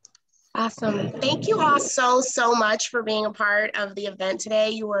 Awesome. Thank you all so much for being a part of the event today.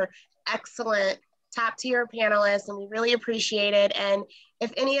 You were excellent, top tier panelists, and we really appreciate it. And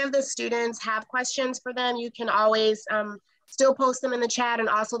if any of the students have questions for them, you can always still post them in the chat, and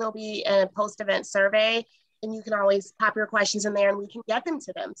also there'll be a post-event survey, and you can always pop your questions in there and we can get them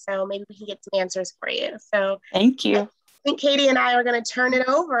to them. So maybe we can get some answers for you. So thank you. I think Katie and I are going to turn it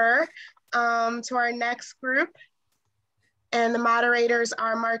over to our next group. And the moderators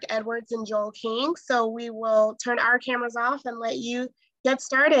are Mark Edwards and Joel King. So we will turn our cameras off and let you get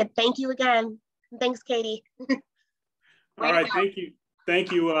started. Thank you again. Thanks, Katie. All right, thank you.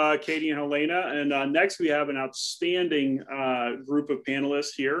 Thank you, Katie and Helena. And next we have an outstanding group of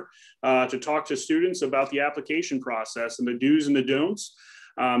panelists here to talk to students about the application process and the do's and the don'ts.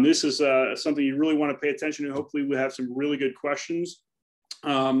 This is something you really want to pay attention to. Hopefully we have some really good questions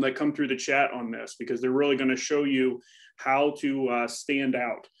that come through the chat on this, because they're really going to show you how to stand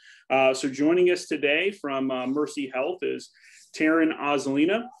out. So joining us today from Mercy Health is Taryn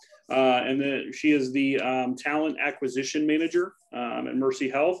Ozlina, and she is the Talent Acquisition Manager at Mercy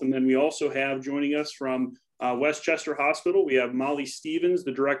Health. And then we also have joining us from Westchester Hospital, we have Molly Stevens,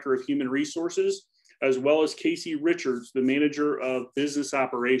 the Director of Human Resources, as well as Casey Richards, the Manager of Business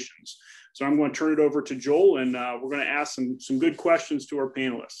Operations. So I'm going to turn it over to Joel, and we're going to ask some good questions to our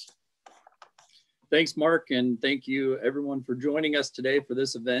panelists. Thanks, Mark, and thank you everyone for joining us today for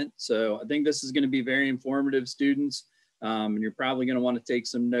this event. So I think this is going to be very informative, students, and you're probably going to want to take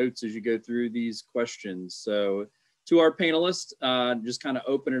some notes as you go through these questions. So to our panelists, just kind of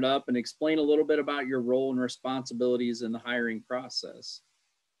open it up and explain a little bit about your role and responsibilities in the hiring process.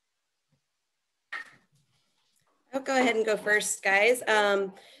 I'll go ahead and go first, guys.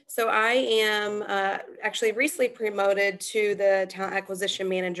 So I am actually recently promoted to the Talent Acquisition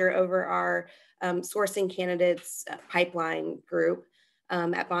Manager over our sourcing candidates pipeline group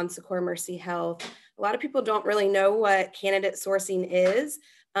at Bon Secours Mercy Health. A lot of people don't really know what candidate sourcing is,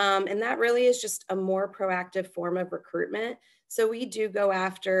 and that really is just a more proactive form of recruitment. So we do go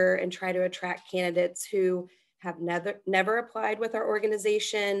after and try to attract candidates who have never applied with our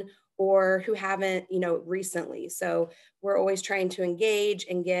organization or who haven't, recently. So we're always trying to engage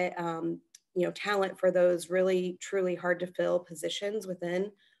and get, talent for those really, truly hard to fill positions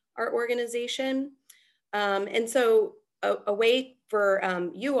within our organization. And so a way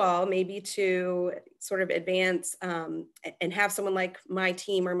for you all maybe to sort of advance and have someone like my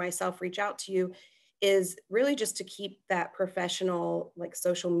team or myself reach out to you is really just to keep that professional, like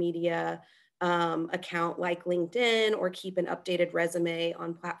social media account like LinkedIn, or keep an updated resume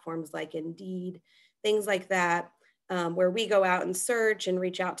on platforms like Indeed, things like that, where we go out and search and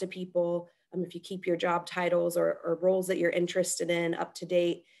reach out to people. If you keep your job titles or roles that you're interested in up to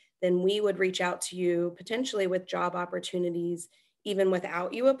date, then we would reach out to you potentially with job opportunities, even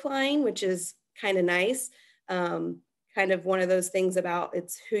without you applying, which is kind of nice. Kind of one of those things about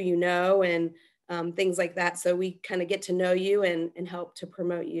it's who you know and things like that. So we kind of get to know you and help to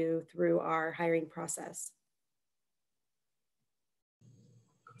promote you through our hiring process.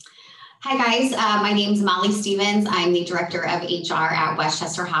 Hi guys, my name is Molly Stevens. I'm the Director of HR at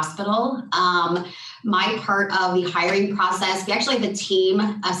Westchester Hospital. My part of the hiring process, we actually have a team,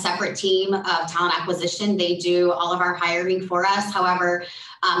 a separate team of talent acquisition. They do all of our hiring for us. However,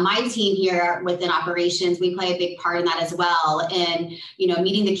 my team here within operations, we play a big part in that as well. And,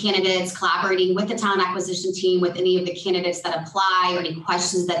 meeting the candidates, collaborating with the talent acquisition team with any of the candidates that apply or any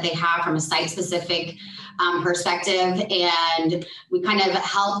questions that they have from a site-specific perspective. And we kind of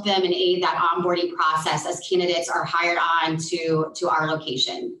help them and aid that onboarding process as candidates are hired on to our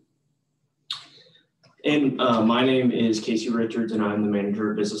location. And my name is Casey Richards, and I'm the Manager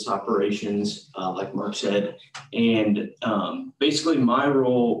of Business Operations, like Mark said. And basically my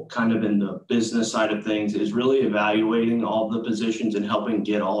role kind of in the business side of things is really evaluating all the positions and helping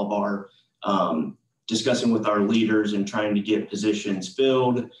get all of our, discussing with our leaders and trying to get positions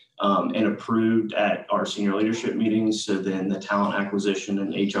filled and approved at our senior leadership meetings. So then the talent acquisition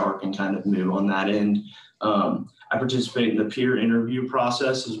and HR can kind of move on that end. I participate in the peer interview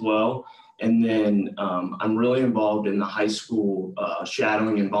process as well. And then I'm really involved in the high school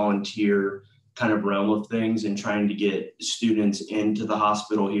shadowing and volunteer kind of realm of things and trying to get students into the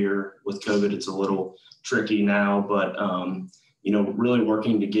hospital here. With COVID, it's a little tricky now, but really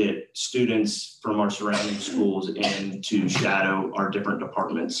working to get students from our surrounding schools in to shadow our different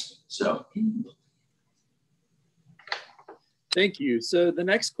departments. So. Thank you. So the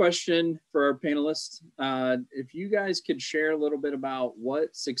next question for our panelists, if you guys could share a little bit about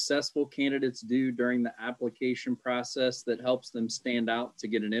what successful candidates do during the application process that helps them stand out to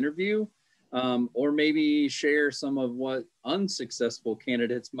get an interview, or maybe share some of what unsuccessful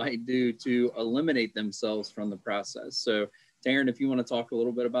candidates might do to eliminate themselves from the process. So Taryn, if you want to talk a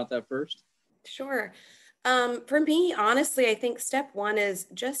little bit about that first. Sure. For me, honestly, I think step one is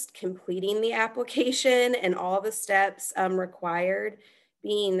just completing the application and all the steps required,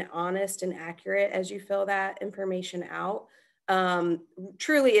 being honest and accurate as you fill that information out.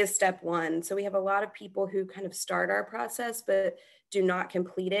 Truly is step one. So we have a lot of people who kind of start our process, but do not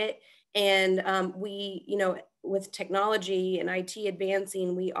complete it. And we, with technology and IT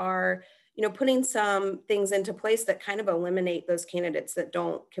advancing, we are, putting some things into place that kind of eliminate those candidates that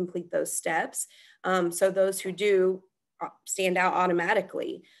don't complete those steps. So those who do stand out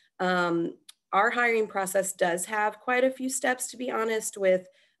automatically. Our hiring process does have quite a few steps, to be honest, with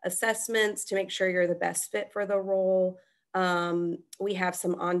assessments to make sure you're the best fit for the role. We have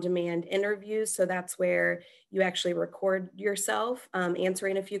some on-demand interviews. So that's where you actually record yourself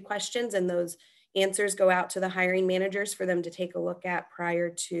answering a few questions, and those answers go out to the hiring managers for them to take a look at prior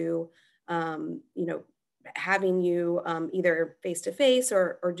to, having you either face-to-face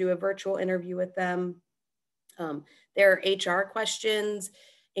or do a virtual interview with them. There are HR questions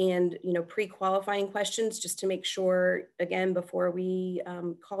and, pre-qualifying questions just to make sure, again, before we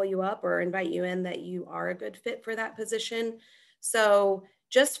call you up or invite you in, that you are a good fit for that position. So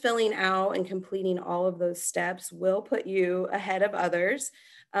just filling out and completing all of those steps will put you ahead of others.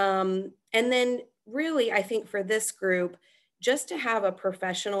 And then really, I think for this group, just to have a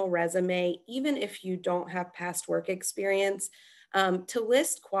professional resume, even if you don't have past work experience, to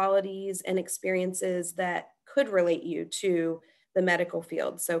list qualities and experiences that could relate you to the medical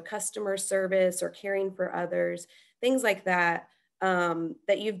field. So customer service or caring for others, things like that,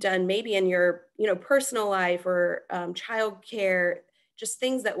 that you've done maybe in your personal life or childcare, just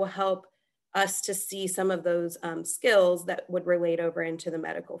things that will help us to see some of those skills that would relate over into the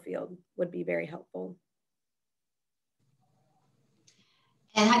medical field would be very helpful.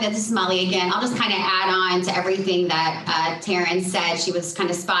 And hi, this is Molly again. I'll just kind of add on to everything that Taryn said. She was kind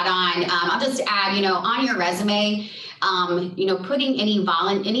of spot on. I'll just add, on your resume, putting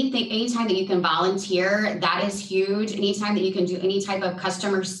anytime that you can volunteer, that is huge. Anytime that you can do any type of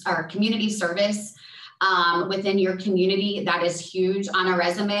customer or community service within your community, that is huge on a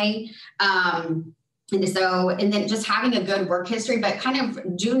resume. And then just having a good work history, but kind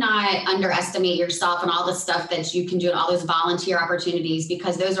of do not underestimate yourself and all the stuff that you can do and all those volunteer opportunities,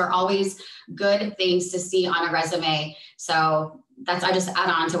 because those are always good things to see on a resume. So I just add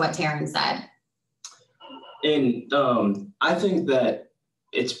on to what Taryn said. And I think that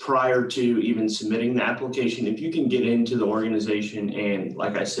it's prior to even submitting the application. If you can get into the organization and,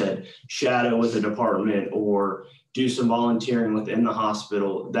 like I said, shadow with the department or do some volunteering within the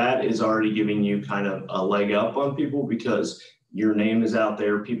hospital, that is already giving you kind of a leg up on people, because your name is out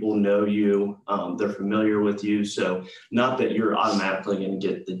there, people know you, they're familiar with you. So not that you're automatically going to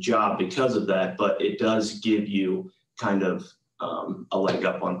get the job because of that, but it does give you kind of a leg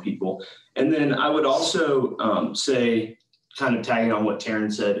up on people. And then I would also say, kind of tagging on what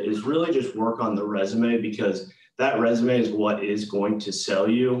Taryn said, is really just work on the resume, because that resume is what is going to sell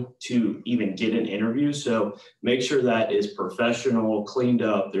you to even get an interview. So make sure that is professional, cleaned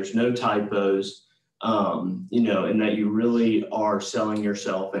up, there's no typos, and that you really are selling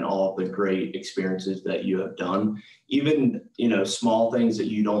yourself and all of the great experiences that you have done. Even, small things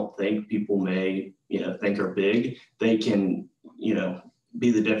that you don't think people may, think are big, they can, be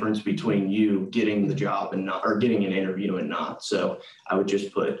the difference between you getting the job and not, or getting an interview and not. So I would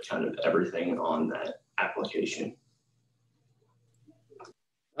just put kind of everything on that application.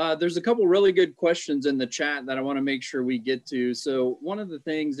 There's a couple really good questions in the chat that I want to make sure we get to. So one of the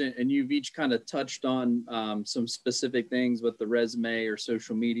things, and you've each kind of touched on some specific things with the resume or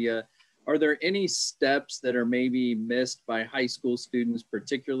social media. Are there any steps that are maybe missed by high school students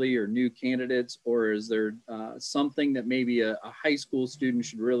particularly, or new candidates, or is there something that maybe a high school student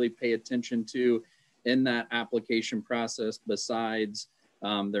should really pay attention to in that application process besides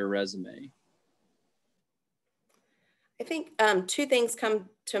their resume? I think two things come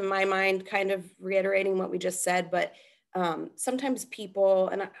to my mind, kind of reiterating what we just said, but sometimes people,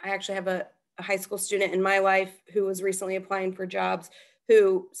 and I actually have a high school student in my life who was recently applying for jobs,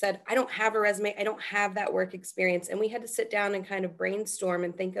 who said, I don't have a resume, I don't have that work experience. And we had to sit down and kind of brainstorm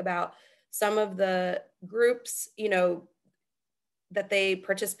and think about some of the groups, that they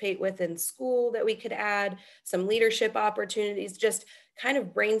participate with in school that we could add, some leadership opportunities, just kind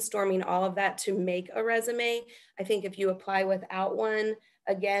of brainstorming all of that to make a resume. I think if you apply without one,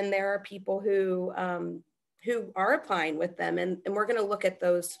 again, there are people who are applying with them, and we're gonna look at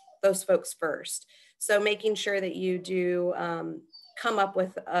those folks first. So making sure that you do come up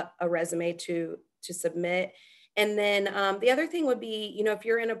with a resume to submit. And then the other thing would be, if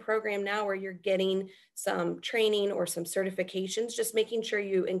you're in a program now where you're getting some training or some certifications, just making sure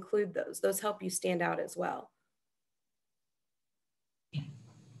you include those. Those help you stand out as well.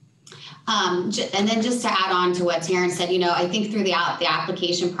 And then just to add on to what Taryn said, I think through the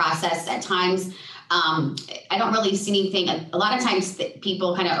application process at times, I don't really see anything. A lot of times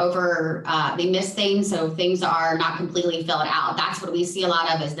people kind of they miss things. So things are not completely filled out. That's what we see a lot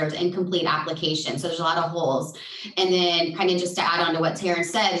of, is there's incomplete application. So there's a lot of holes. And then kind of just to add on to what Taryn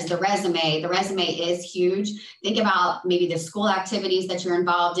said is the resume. The resume is huge. Think about maybe the school activities that you're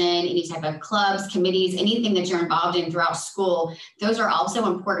involved in, any type of clubs, committees, anything that you're involved in throughout school. Those are also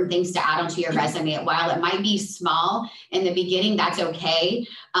important things to add onto your resume. While it might be small in the beginning, that's okay.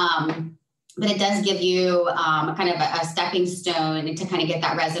 But it does give you kind of a stepping stone to kind of get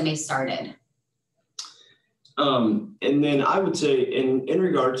that resume started. And then I would say in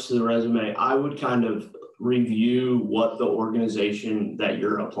regards to the resume, I would kind of review what the organization that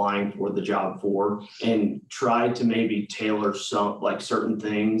you're applying for the job for and try to maybe tailor some like certain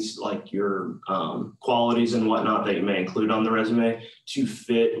things like your qualities and whatnot that you may include on the resume to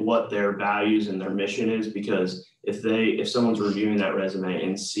fit what their values and their mission is. Because if someone's reviewing that resume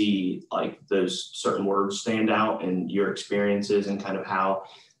and see like those certain words stand out and your experiences and kind of how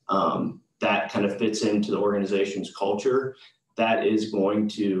that kind of fits into the organization's culture, that is going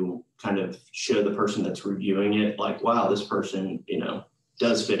to kind of show the person that's reviewing it like, wow, this person,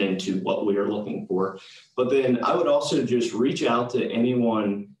 does fit into what we are looking for. But then I would also just reach out to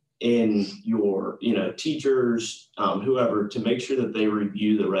anyone in your, teachers, whoever, to make sure that they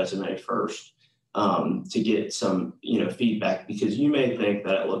review the resume first to get some, feedback, because you may think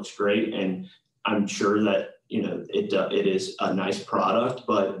that it looks great. And I'm sure that, it is a nice product,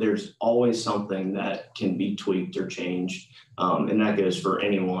 but there's always something that can be tweaked or changed. And that goes for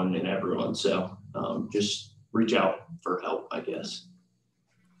anyone and everyone. So just reach out for help, I guess.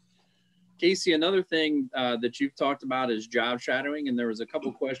 Casey, another thing that you've talked about is job shadowing. And there was a couple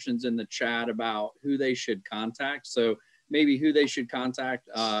questions in the chat about who they should contact. So maybe who they should contact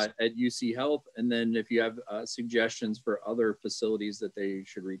at UC Health. And then if you have suggestions for other facilities that they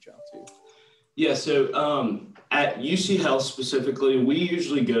should reach out to. Yeah, so at UC Health specifically, we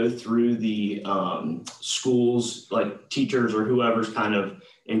usually go through the schools, like teachers or whoever's kind of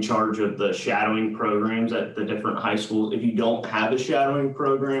in charge of the shadowing programs at the different high schools. If you don't have a shadowing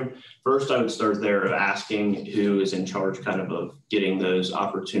program, first I would start there asking who is in charge kind of getting those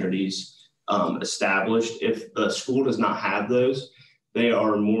opportunities established. If the school does not have those, they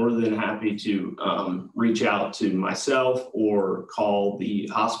are more than happy to reach out to myself or call the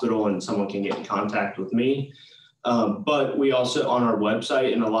hospital and someone can get in contact with me. But we also, on our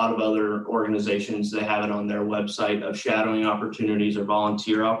website, and a lot of other organizations, they have it on their website of shadowing opportunities or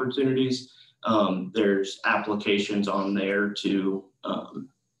volunteer opportunities. There's applications on there to,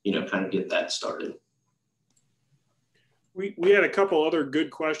 kind of get that started. We had a couple other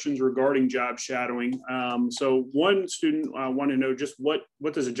good questions regarding job shadowing. So one student wanted to know just what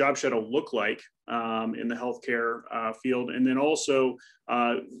does a job shadow look like in the healthcare field, and then also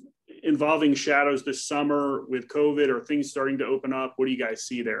involving shadows this summer with COVID or things starting to open up. What do you guys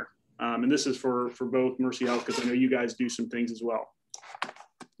see there? And this is for both Mercy Health, because I know you guys do some things as well.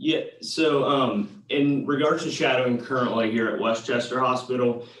 Yeah, so in regards to shadowing currently here at Westchester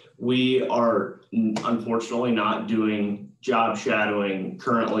Hospital, we are unfortunately not doing job shadowing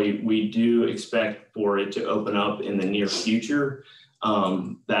currently. We do expect for it to open up in the near future.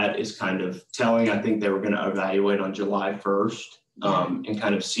 That is kind of telling. I think they were going to evaluate on July 1st and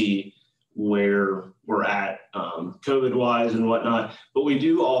kind of see where we're at COVID-wise and whatnot. But we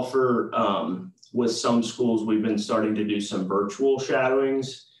do offer, with some schools, we've been starting to do some virtual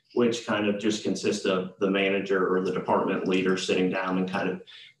shadowings, which kind of just consist of the manager or the department leader sitting down and kind of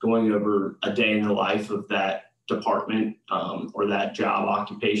going over a day in the life of that department or that job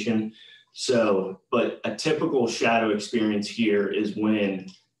occupation. So, but a typical shadow experience here is when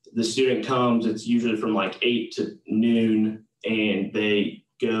the student comes, it's usually from like 8 to noon, and they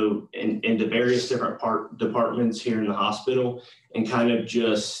go into various different departments here in the hospital and kind of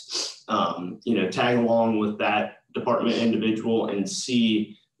just, tag along with that department individual and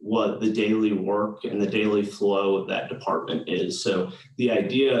see what the daily work and the daily flow of that department is. So the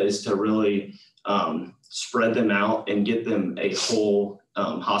idea is to really spread them out and get them a whole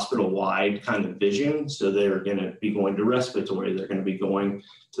hospital-wide kind of vision. So they're going to be going to respiratory, they're going to be going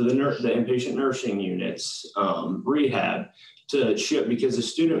to the inpatient nursing units, rehab, to ship, because the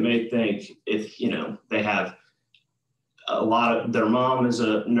student may think if, they have a lot of, their mom is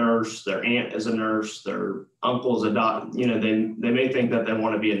a nurse, their aunt is a nurse, their uncle is a doctor, they may think that they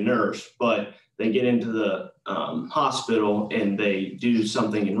want to be a nurse, but they get into the hospital and they do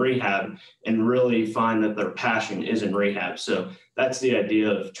something in rehab and really find that their passion is in rehab. So that's the idea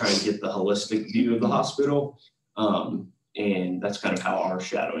of trying to get the holistic view of the hospital. And that's kind of how our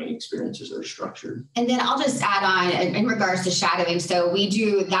shadowing experiences are structured. And then I'll just add on in regards to shadowing. So we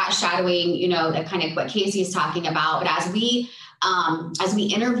do that shadowing, that kind of what Casey is talking about. But as we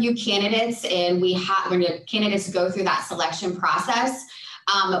interview candidates and when candidates go through that selection process,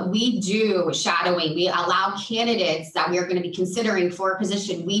 we do shadowing. We allow candidates that we are going to be considering for a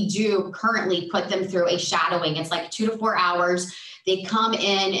position. We do currently put them through a shadowing. It's like 2 to 4 hours. They come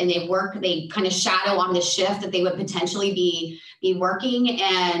in and they kind of shadow on the shift that they would potentially be working.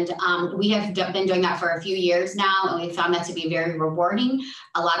 And we have been doing that for a few years now, and we found that to be very rewarding.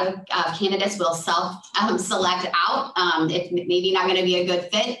 A lot of candidates will select out. It's maybe not going to be a good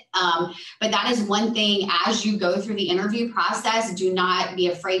fit. But that is one thing as you go through the interview process, do not be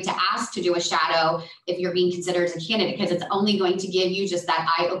afraid to ask to do a shadow if you're being considered as a candidate, because it's only going to give you just that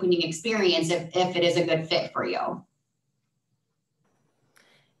eye-opening experience if it is a good fit for you.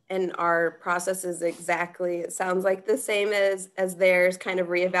 And our process is exactly, it sounds like the same as theirs, kind of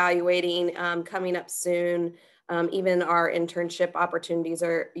reevaluating coming up soon. Even our internship opportunities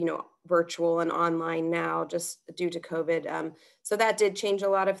are, virtual and online now just due to COVID. So that did change a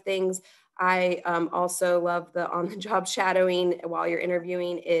lot of things. I also love the on-the-job shadowing while you're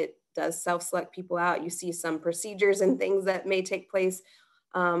interviewing. It does self-select people out. You see some procedures and things that may take place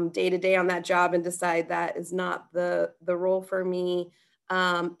day to day on that job and decide that is not the role for me.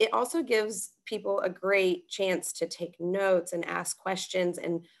 It also gives people a great chance to take notes and ask questions.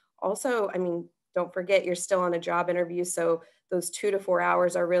 And also, don't forget, you're still on a job interview. So those 2 to 4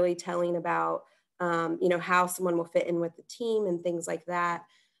 hours are really telling about, how someone will fit in with the team and things like that.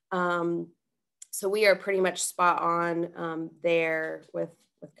 So we are pretty much spot on there with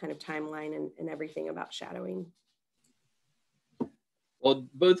kind of timeline and everything about shadowing. Well,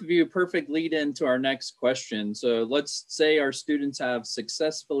 both of you, perfect lead into our next question. So let's say our students have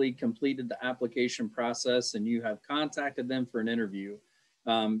successfully completed the application process and you have contacted them for an interview.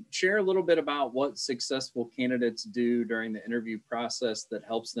 Share a little bit about what successful candidates do during the interview process that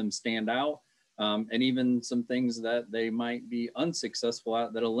helps them stand out, and even some things that they might be unsuccessful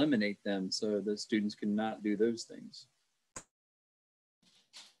at that eliminate them so that students can not do those things.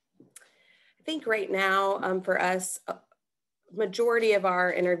 I think right now for us, majority of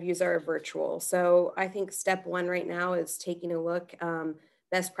our interviews are virtual. So I think step one right now is taking a look,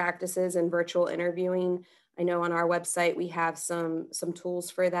 best practices in virtual interviewing. I know on our website, we have some tools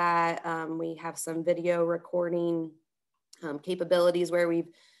for that. We have some video recording capabilities where we've,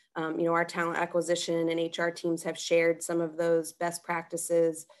 our talent acquisition and HR teams have shared some of those best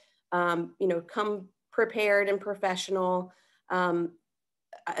practices. Come prepared and professional.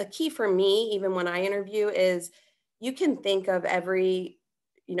 A key for me, even when I interview, is you can think of every,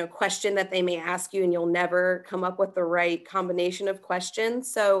 question that they may ask you and you'll never come up with the right combination of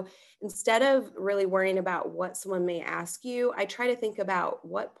questions. So instead of really worrying about what someone may ask you, I try to think about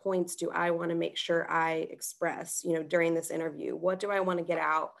what points do I want to make sure I express, during this interview. What do I want to get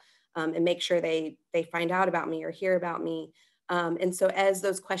out and make sure they find out about me or hear about me. And so as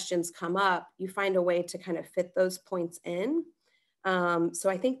those questions come up, you find a way to kind of fit those points in. So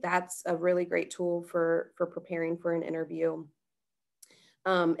I think that's a really great tool for preparing for an interview.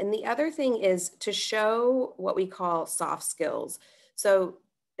 And the other thing is to show what we call soft skills. So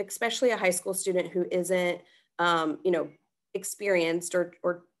especially a high school student who isn't, experienced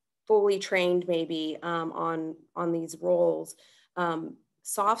or fully trained maybe on these roles,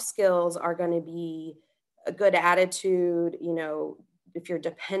 soft skills are going to be a good attitude, if you're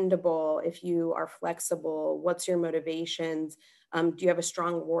dependable, if you are flexible, what's your motivations? Do you have a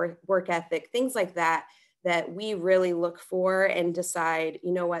strong work ethic? Things like that we really look for and decide,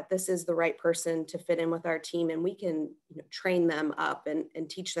 this is the right person to fit in with our team, and we can train them up and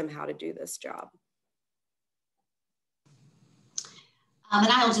teach them how to do this job. And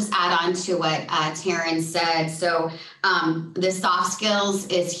I'll just add on to what Taryn said. So the soft skills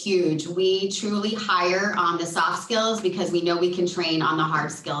is huge. We truly hire on the soft skills because we know we can train on the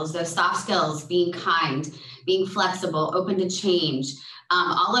hard skills. Those soft skills, being kind, being flexible, open to change.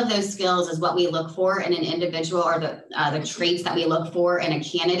 All of those skills is what we look for in an individual, or the traits that we look for in a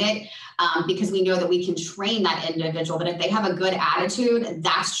candidate, because we know that we can train that individual. But if they have a good attitude,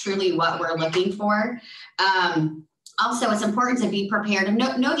 that's truly what we're looking for. Also, it's important to be prepared and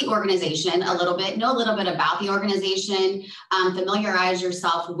know the organization a little bit, know a little bit about the organization, familiarize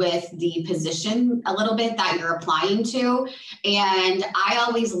yourself with the position a little bit that you're applying to. And I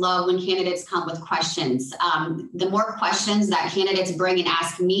always love when candidates come with questions. The more questions that candidates bring and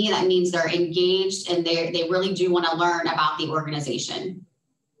ask me, that means they're engaged and they really do want to learn about the organization.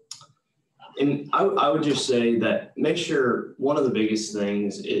 And I would just say that make sure one of the biggest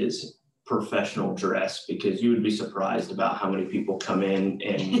things is professional dress, because you would be surprised about how many people come in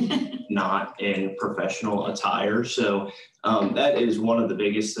and not in professional attire. So that is one of the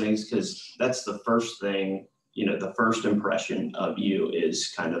biggest things, because that's the first thing, the first impression of you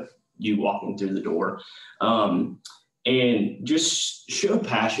is kind of you walking through the door. and just show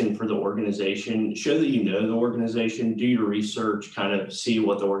passion for the organization, show that you know the organization, do your research, kind of see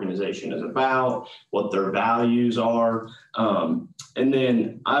what the organization is about, what their values are. And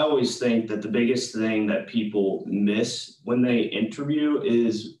then I always think that the biggest thing that people miss when they interview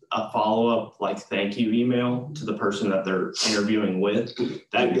is a follow-up, like, thank you email to the person that they're interviewing with.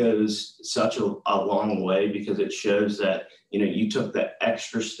 That goes such a long way, because it shows that, you know, you took that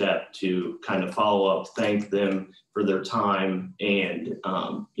extra step to kind of follow up, thank them for their time, and,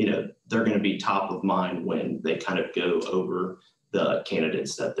 you know, they're going to be top of mind when they kind of go over the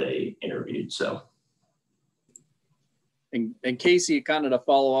candidates that they interviewed. So. And Casey, kind of to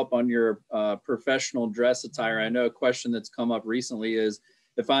follow up on your professional dress attire, I know a question that's come up recently is,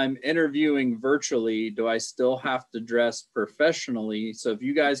 if I'm interviewing virtually, do I still have to dress professionally? So if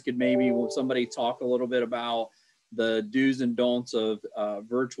you guys could maybe, somebody talk a little bit about the do's and don'ts of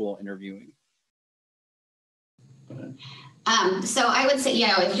virtual interviewing. So I would say, you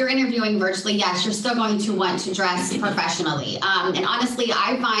know, if you're interviewing virtually, yes, you're still going to want to dress professionally. And honestly,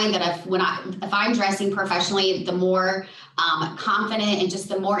 I find that if I'm dressing professionally, the more confident and just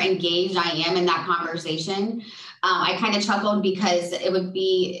the more engaged I am in that conversation. I kind of chuckled because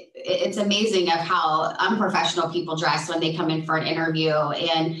it's amazing of how unprofessional people dress when they come in for an interview.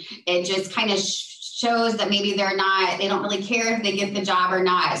 And it just kind of shows that maybe they don't really care if they get the job or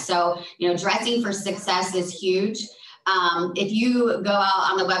not. So, you know, dressing for success is huge. If you go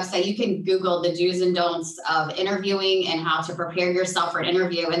out on the website, you can Google the do's and don'ts of interviewing and how to prepare yourself for an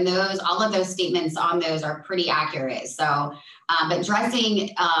interview. And all of those statements on those are pretty accurate. So, but dressing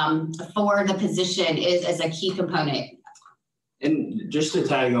for the position is a key component. And just to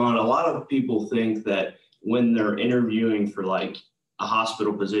tag on, a lot of people think that when they're interviewing for like a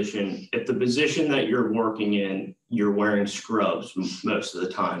hospital position, if the position that you're working in, you're wearing scrubs most of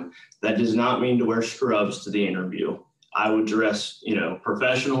the time. That does not mean to wear scrubs to the interview. I would dress, you know,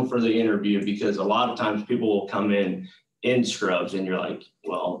 professional for the interview, because a lot of times people will come in scrubs and you're like,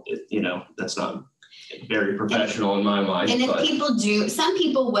 well, you know, that's not very professional in my mind. And if people do, some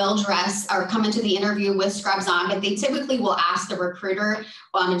people will dress or come into the interview with scrubs on, but they typically will ask the recruiter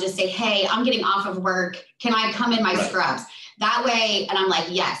and just say, hey, I'm getting off of work. Can I come in my scrubs? That way, and I'm like,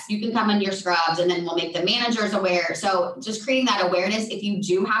 yes, you can come in your scrubs, and then we'll make the managers aware. So just creating that awareness, if you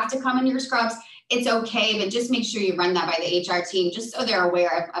do have to come in your scrubs, it's okay, but just make sure you run that by the HR team, just so they're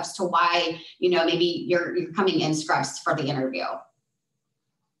aware as to why, you know, maybe you're coming in scrubs for the interview.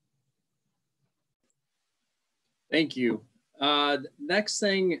 Thank you. Next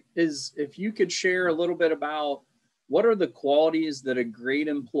thing is, if you could share a little bit about what are the qualities that a great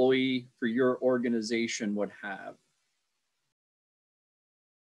employee for your organization would have?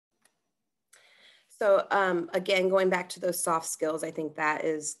 So again, going back to those soft skills, I think that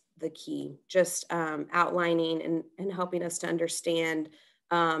is the key, just outlining and helping us to understand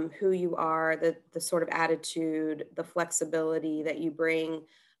who you are, the sort of attitude, the flexibility that you bring.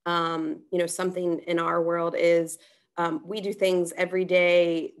 You know, something in our world is we do things every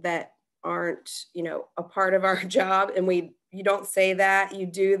day that aren't, you know, a part of our job, and you don't say that, you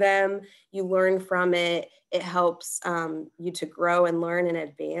do them, you learn from it. It helps you to grow and learn and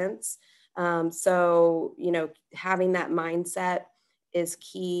advance. So, you know, having that mindset is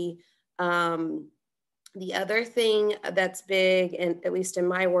key. The other thing that's big, and at least in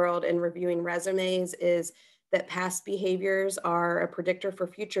my world in reviewing resumes, is that past behaviors are a predictor for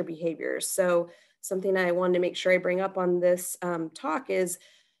future behaviors. So something I wanted to make sure I bring up on this talk is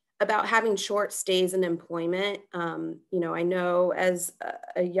about having short stays in employment. You know, I know as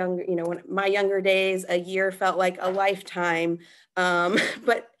a young, you know, when my younger days, a year felt like a lifetime,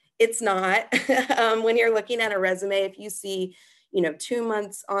 but it's not. When you're looking at a resume, if you see, you know, 2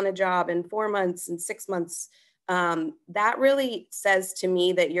 months on a job and 4 months and 6 months, that really says to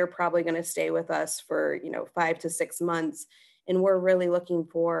me that you're probably going to stay with us for, you know, 5 to 6 months. And we're really looking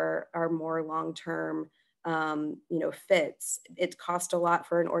for our more long-term, you know, fits. It costs a lot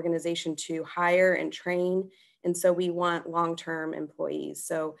for an organization to hire and train. And so we want long-term employees.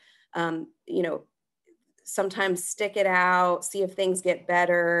 So, you know, sometimes stick it out, see if things get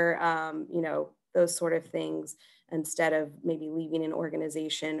better, you know, those sort of things, instead of maybe leaving an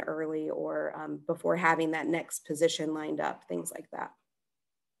organization early or before having that next position lined up, things like that.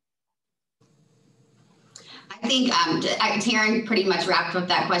 I think Taryn pretty much wrapped up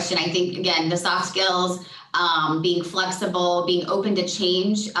that question. I think, again, the soft skills, being flexible, being open to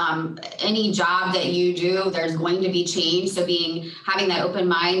change. Any job that you do, there's going to be change. So having that open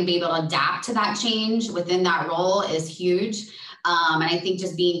mind, be able to adapt to that change within that role is huge. And I think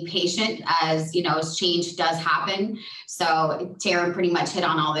just being patient as, you know, as change does happen. So Taryn pretty much hit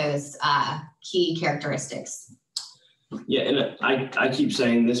on all those key characteristics. Yeah, and I keep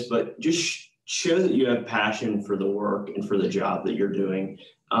saying this, but just show that you have passion for the work and for the job that you're doing.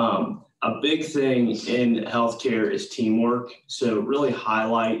 A big thing in healthcare is teamwork. So really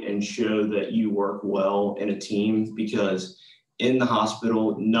highlight and show that you work well in a team, because in the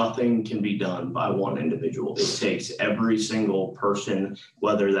hospital, nothing can be done by one individual. It takes every single person,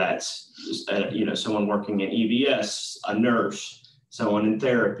 whether that's someone working in EVS, a nurse, someone in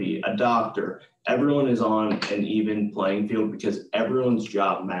therapy, a doctor. Everyone is on an even playing field because everyone's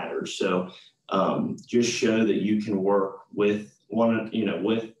job matters. So just show that you can work with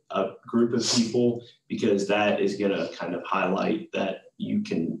with a group of people, because that is going to kind of highlight that you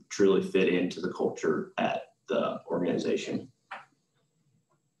can truly fit into the culture at the organization.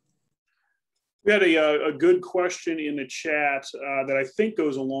 We had a good question in the chat that I think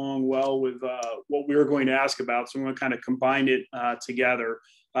goes along well with what we were going to ask about. So I'm going to kind of combine it together.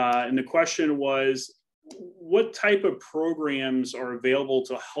 And the question was, what type of programs are available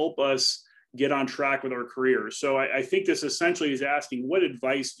to help us get on track with our careers? So I think this essentially is asking, what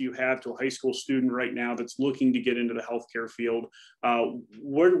advice do you have to a high school student right now that's looking to get into the healthcare field?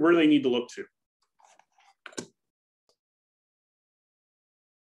 Where do they need to look to?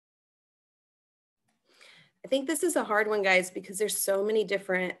 I think this is a hard one, guys, because there's so many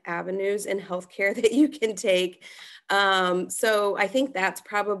different avenues in healthcare that you can take. So I think that's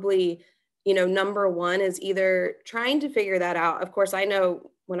probably, number one is either trying to figure that out. Of course, I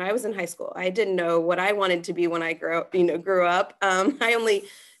know when I was in high school, I didn't know what I wanted to be when I grew up. I only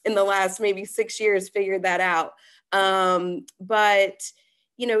in the last maybe 6 years figured that out. But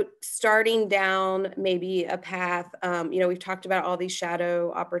starting down maybe a path, we've talked about all these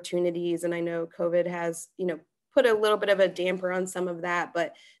shadow opportunities, and I know COVID has, put a little bit of a damper on some of that,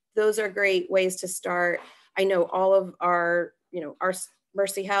 but those are great ways to start. I know all of our, our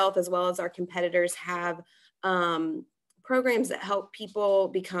Mercy Health, as well as our competitors, have programs that help people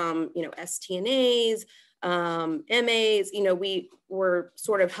become, STNAs, MAs. We were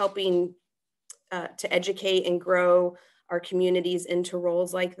sort of helping to educate and grow our communities into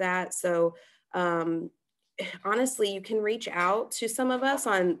roles like that. So honestly, you can reach out to some of us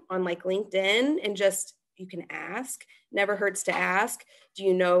on like LinkedIn and just, you can ask. Never hurts to ask. Do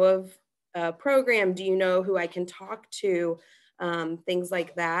you know of a program? Do you know who I can talk to? Things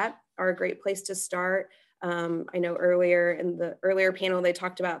like that are a great place to start. I know earlier in the earlier panel, they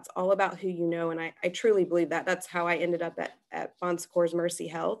talked about it's all about who you know. And I truly believe that. That's how I ended up at Bon Secours Mercy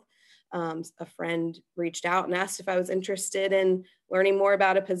Health. A friend reached out and asked if I was interested in learning more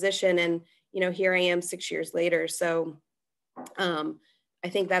about a position. And, here I am 6 years later. So I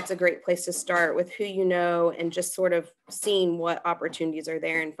think that's a great place to start with who you know and just sort of seeing what opportunities are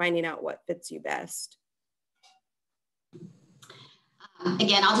there and finding out what fits you best.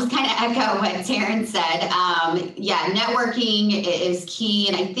 Again, I'll just kind of echo what Taryn said. Yeah, networking is key.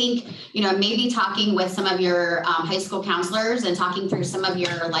 And I think, maybe talking with some of your high school counselors and talking through some of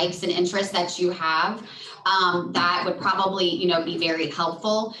your likes and interests that you have, that would probably, be very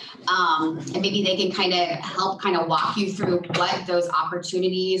helpful. And maybe they can help walk you through what those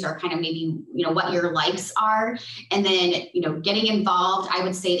opportunities or maybe, what your likes are. And then, getting involved, I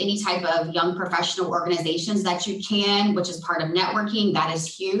would say any type of young professional organizations that you can, which is part of networking, that is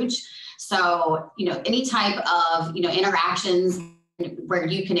huge. So, any type of, interactions where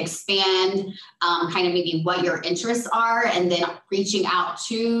you can expand maybe what your interests are, and then reaching out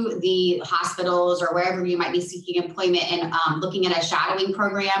to the hospitals or wherever you might be seeking employment and looking at a shadowing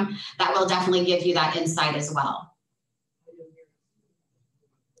program, that will definitely give you that insight as well.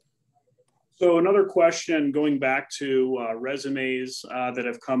 So another question going back to resumes that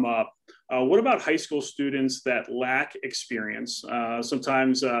have come up. What about high school students that lack experience?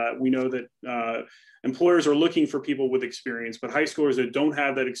 Sometimes we know that employers are looking for people with experience, but high schoolers that don't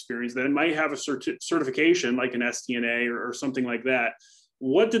have that experience, that might have a certification like an STNA or something like that.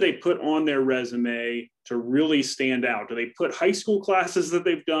 What do they put on their resume to really stand out? Do they put high school classes that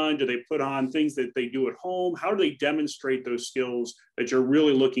they've done? Do they put on things that they do at home? How do they demonstrate those skills that you're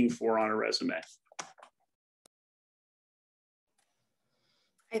really looking for on a resume?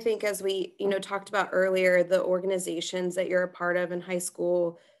 I think as we, talked about earlier, the organizations that you're a part of in high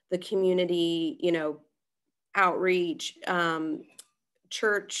school, the community, outreach,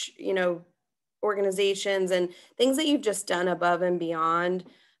 church, organizations and things that you've just done above and beyond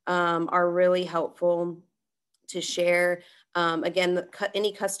are really helpful to share. Again,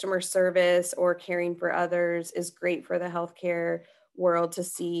 any customer service or caring for others is great for the healthcare world to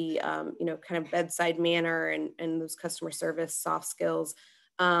see, bedside manner and those customer service soft skills.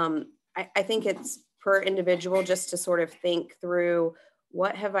 I think it's per individual just to sort of think through,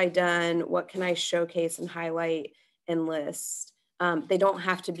 what have I done? What can I showcase and highlight? enlist. They don't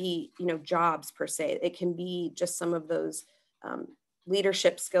have to be, jobs per se. It can be just some of those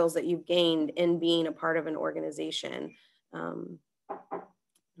leadership skills that you've gained in being a part of an organization. I don't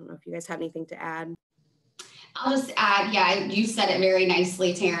know if you guys have anything to add. I'll just add, yeah, you said it very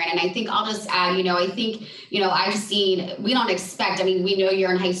nicely, Taryn. And I think I'll just add, I think, I've seen, we don't expect, we know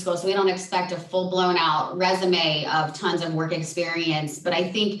you're in high school, so we don't expect a full blown out resume of tons of work experience. But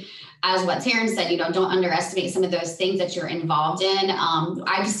I think, as what Taryn said, don't underestimate some of those things that you're involved in.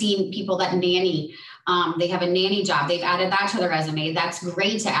 I've seen people that nanny, they have a nanny job. They've added that to their resume. That's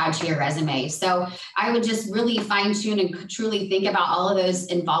great to add to your resume. So I would just really fine tune and truly think about all of those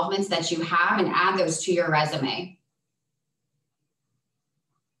involvements that you have and add those to your resume.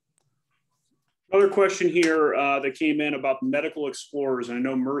 Another question here that came in about medical explorers. And I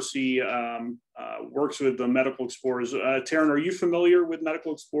know Mercy works with the medical explorers. Taryn, are you familiar with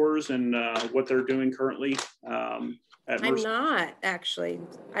medical explorers and what they're doing currently at Mercy? I'm not, actually.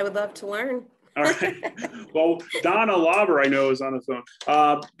 I would love to learn. All right. Well, Donna Lauber, I know, is on the phone.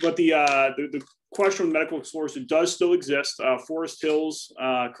 But the question with medical explorers, it does still exist. Forest Hills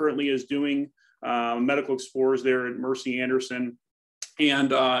currently is doing medical explorers there at Mercy Anderson.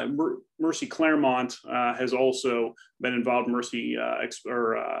 And Mercy Claremont has also been involved in Mercy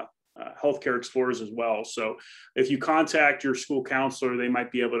Healthcare Explorers as well. So if you contact your school counselor, they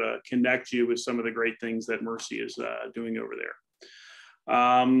might be able to connect you with some of the great things that Mercy is doing over there.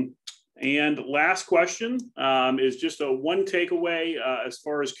 And last question is just a one takeaway as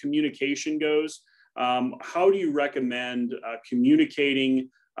far as communication goes. How do you recommend communicating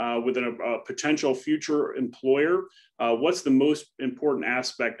with a potential future employer? What's the most important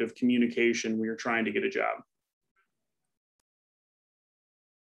aspect of communication when you're trying to get a job?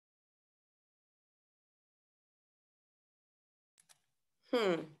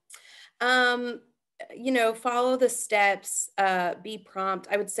 Follow the steps, be prompt.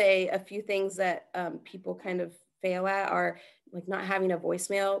 I would say a few things that people kind of fail at are like not having a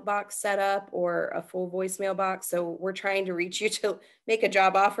voicemail box set up or a full voicemail box. So we're trying to reach you to make a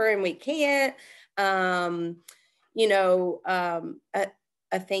job offer and we can't.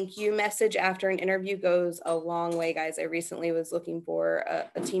 A thank you message after an interview goes a long way, guys. I recently was looking for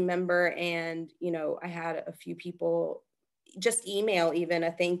a team member and, I had a few people just email even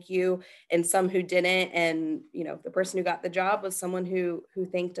a thank you and some who didn't. And, the person who got the job was someone who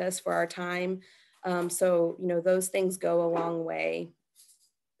thanked us for our time. So, those things go a long way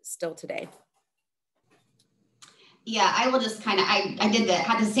still today. Yeah, I will just kind of, I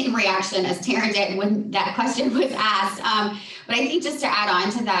had the same reaction as Taryn did when that question was asked. But I think just to add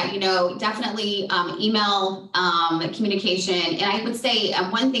on to that, definitely email communication. And I would say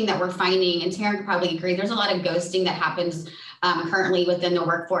one thing that we're finding, and Taryn could probably agree, there's a lot of ghosting that happens currently within the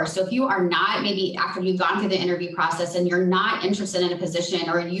workforce. So if you are not, maybe after you've gone through the interview process and you're not interested in a position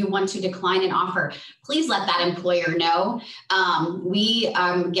or you want to decline an offer, please let that employer know. We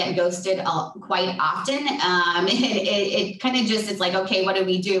get ghosted quite often. It kind of just, it's like, okay, what do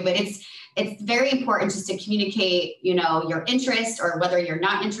we do? But it's very important just to communicate, your interest or whether you're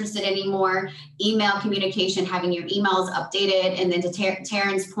not interested anymore. Email communication, having your emails updated. And then to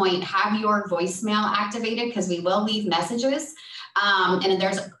Taryn's point, have your voicemail activated because we will leave messages. And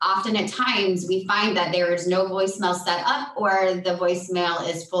there's often at times we find that there is no voicemail set up or the voicemail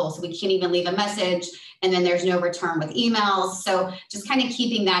is full. So we can't even leave a message and then there's no return with emails. So just kind of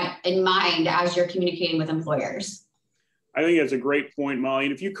keeping that in mind as you're communicating with employers. I think that's a great point, Molly.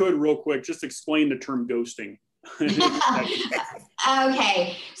 And if you could real quick, just explain the term ghosting.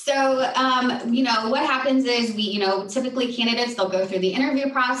 Okay. So, what happens is typically candidates, they'll go through the interview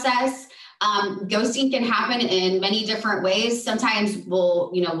process. Ghosting can happen in many different ways. Sometimes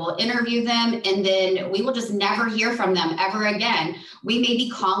we'll interview them and then we will just never hear from them ever again. We may be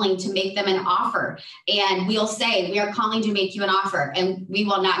calling to make them an offer and we'll say, we are calling to make you an offer, and we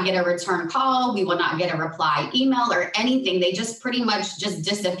will not get a return call. We will not get a reply email or anything. They just pretty much just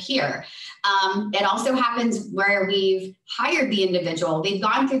disappear. It also happens where we've hired the individual. They've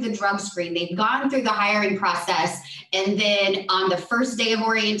gone through the drug screen. They've gone through the hiring process. And then on the first day of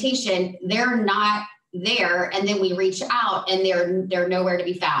orientation, they're not there. And then we reach out and they're nowhere to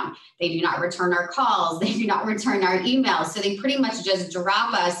be found. They do not return our calls. They do not return our emails. So they pretty much just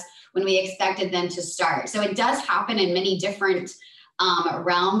drop us when we expected them to start. So it does happen in many different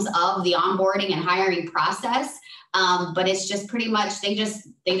realms of the onboarding and hiring process. But it's just pretty much, they just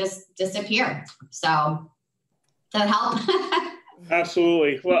disappear. So does that help?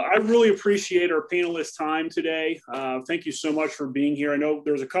 Absolutely. Well, I really appreciate our panelists' time today. Thank you so much for being here. I know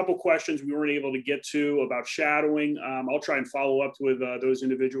there's a couple questions we weren't able to get to about shadowing. I'll try and follow up with those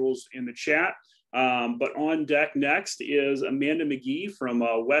individuals in the chat. But on deck next is Amanda McGee from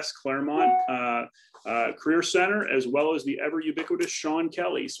West Claremont Career Center, as well as the ever ubiquitous Sean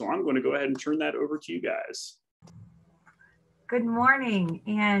Kelly. So I'm going to go ahead and turn that over to you guys. Good morning.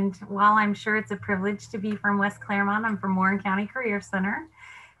 And while I'm sure it's a privilege to be from West Claremont, I'm from Warren County Career Center.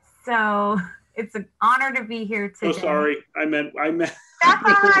 So it's an honor to be here today. Oh, sorry. I meant. That's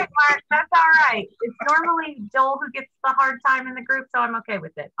all right, Mark. That's all right. It's normally Joel who gets the hard time in the group, so I'm okay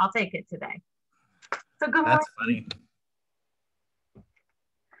with it. I'll take it today. So good morning. That's funny.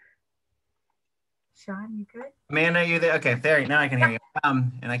 Sean, you good? Amanda, are you there? Okay, there. Now I can hear you.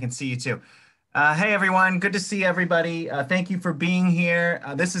 And I can see you too. Hey everyone, good to see everybody. Thank you for being here.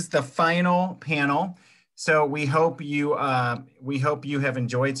 This is the final panel. So we hope you have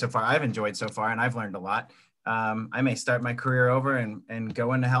enjoyed so far. I've enjoyed so far and I've learned a lot. I may start my career over and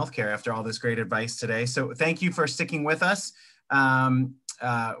go into healthcare after all this great advice today. So thank you for sticking with us.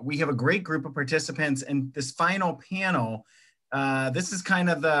 We have a great group of participants, and this final panel, this is kind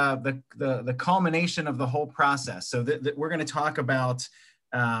of the culmination of the whole process. So we're going to talk about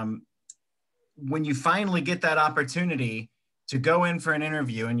when you finally get that opportunity to go in for an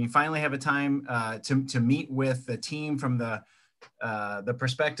interview and you finally have a time to meet with the team from the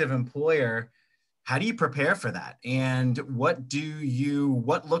prospective employer. How do you prepare for that? And what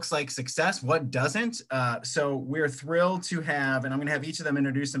looks like success? What doesn't? So we're thrilled to have, and I'm gonna have each of them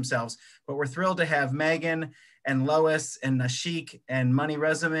introduce themselves, but we're thrilled to have Megan and Lois and Nashik and Money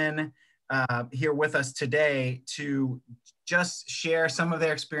Rezaman here with us today to just share some of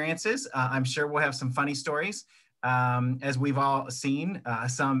their experiences. I'm sure we'll have some funny stories, as we've all seen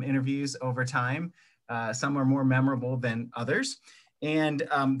some interviews over time. Some are more memorable than others. And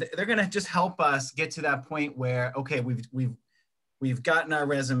they're going to just help us get to that point where, okay, we've gotten our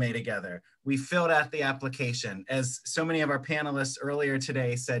resume together. We filled out the application. As so many of our panelists earlier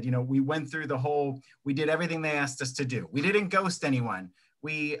today said, you know, we went through we did everything they asked us to do. We didn't ghost anyone.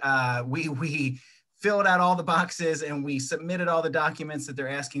 We filled out all the boxes and we submitted all the documents that they're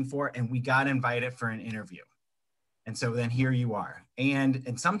asking for, and we got invited for an interview. And so then here you are.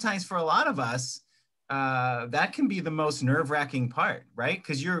 And sometimes for a lot of us, that can be the most nerve-wracking part, right?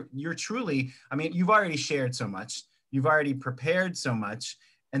 Because you're truly, I mean, you've already shared so much, you've already prepared so much,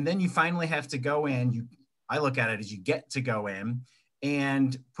 and then you finally have to go in. I look at it as you get to go in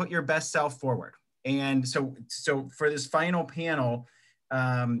and put your best self forward. And so for this final panel,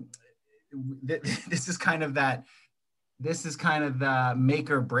 this is kind of the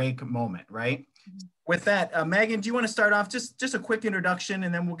make or break moment, right? With that, Megan, do you want to start off? Just a quick introduction,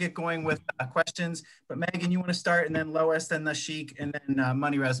 and then we'll get going with questions. But Megan, you want to start, and then Lois, then Nashik, and then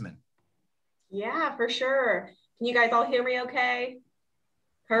Money Rezaman. Yeah, for sure. Can you guys all hear me okay?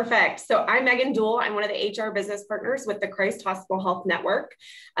 Perfect. So I'm Megan Duell. I'm one of the HR business partners with the Christ Hospital Health Network.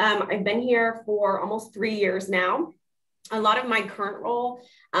 I've been here for almost 3 years now. A lot of my current role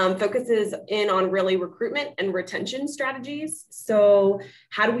focuses in on really recruitment and retention strategies. So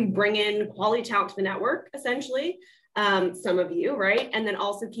how do we bring in quality talent to the network, essentially, some of you, right? And then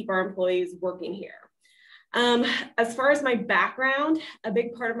also keep our employees working here. As far as my background, a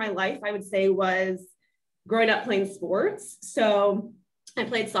big part of my life, I would say, was growing up playing sports. So I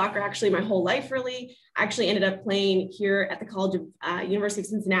played soccer actually my whole life, really. I actually ended up playing here at the College of University of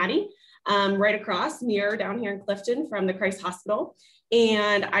Cincinnati. Right across down here in Clifton from the Christ Hospital.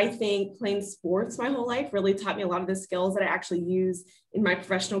 And I think playing sports my whole life really taught me a lot of the skills that I actually use in my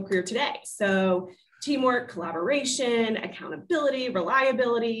professional career today. So teamwork, collaboration, accountability,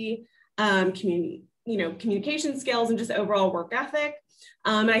 reliability, communication skills, and just overall work ethic.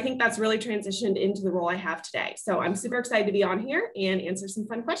 And I think that's really transitioned into the role I have today. So I'm super excited to be on here and answer some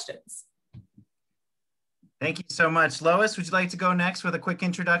fun questions. Thank you so much. Lois, would you like to go next with a quick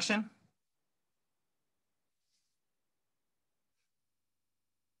introduction?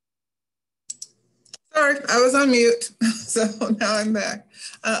 Sorry, I was on mute, so now I'm back.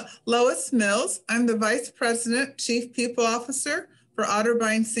 Lois Mills, I'm the Vice President, Chief People Officer for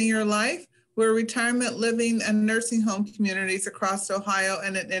Otterbein Senior Life. We're retirement living and nursing home communities across Ohio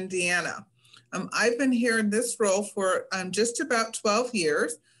and in Indiana. I've been here in this role for just about 12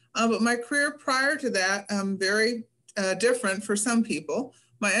 years, but my career prior to that, very different for some people.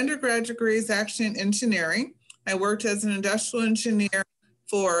 My undergraduate degree is actually in engineering. I worked as an industrial engineer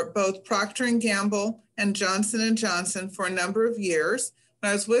for both Procter & Gamble and Johnson & Johnson for a number of years. When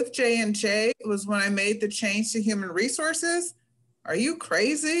I was with J&J, it was when I made the change to human resources. Are you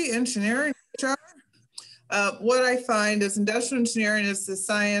crazy? Engineering, HR? What I find is industrial engineering is the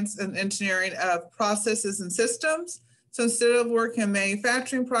science and engineering of processes and systems. So instead of working on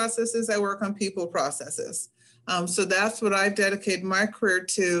manufacturing processes, I work on people processes. So that's what I've dedicated my career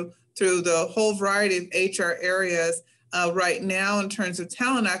to through the whole variety of HR areas. Right now, in terms of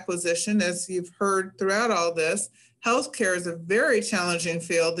talent acquisition, as you've heard throughout all this, healthcare is a very challenging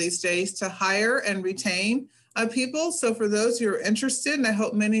field these days to hire and retain people. So for those who are interested, and I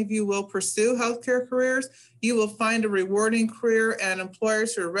hope many of you will pursue healthcare careers, you will find a rewarding career and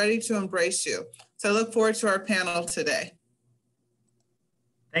employers who are ready to embrace you. So I look forward to our panel today.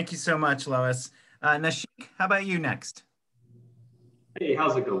 Thank you so much, Lois. Nashik, how about you next? Hey,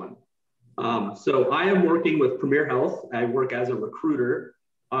 how's it going? So I am working with Premier Health. I work as a recruiter.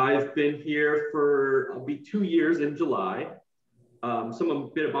 I've been here for, I'll be 2 years in July. A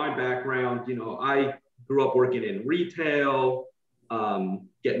bit of my background, I grew up working in retail,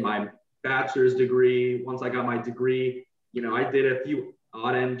 getting my bachelor's degree. Once I got my degree, I did a few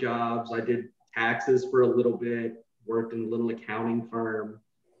odd end jobs. I did taxes for a little bit, worked in a little accounting firm,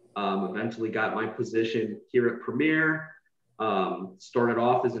 eventually got my position here at Premier. Started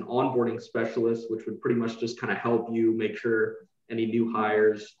off as an onboarding specialist, which would pretty much just kind of help you make sure any new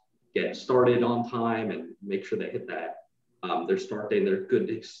hires get started on time and make sure they hit that their start date, they're good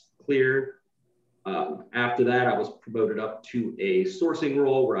to clear. After that, I was promoted up to a sourcing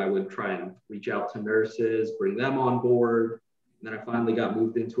role where I would try and reach out to nurses, bring them on board. And then I finally got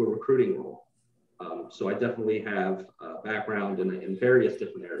moved into a recruiting role. So I definitely have a background in various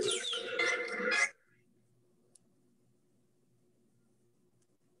different areas.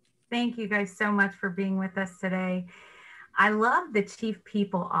 Thank you guys so much for being with us today. I love the Chief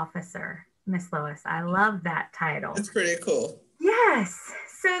People Officer, Miss Lois. I love that title. It's pretty cool. Yes.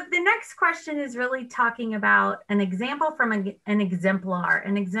 So the next question is really talking about an example from an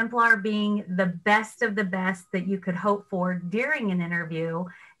exemplar being the best of the best that you could hope for during an interview.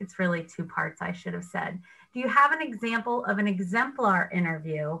 It's really two parts, I should have said. Do you have an example of an exemplar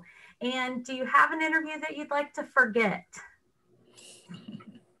interview? And do you have an interview that you'd like to forget?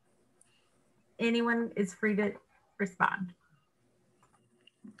 Anyone is free to respond.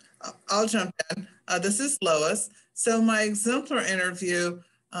 I'll jump in. This is Lois. So my exemplar interview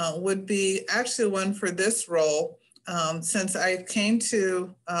would be actually one for this role. Since I came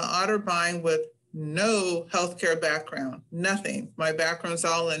to Otterbein with no healthcare background, nothing. My background's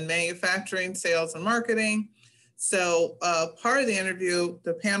all in manufacturing, sales, and marketing. So part of the interview,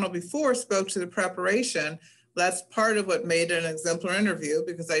 the panel before spoke to the preparation. That's part of what made it an exemplar interview,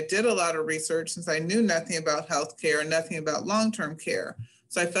 because I did a lot of research since I knew nothing about healthcare and nothing about long-term care.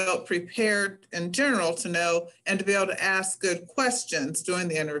 So I felt prepared in general to know and to be able to ask good questions during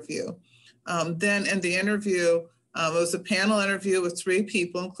the interview. Then in the interview, it was a panel interview with 3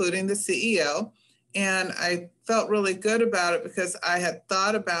 people, including the CEO. And I felt really good about it because I had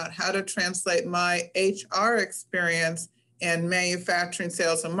thought about how to translate my HR experience in manufacturing,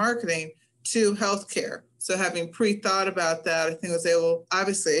 sales, and marketing to healthcare. So having pre-thought about that, I think I was able,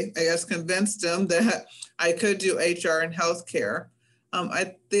 obviously, I guess, convinced them that I could do HR and healthcare.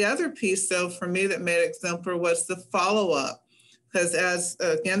 The other piece, though, for me that made it exemplar was the follow-up. Because as,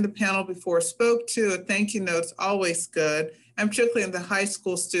 again, the panel before spoke to, a thank you note's always good. And particularly in the high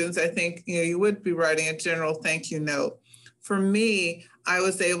school students, I think you would be writing a general thank you note. For me, I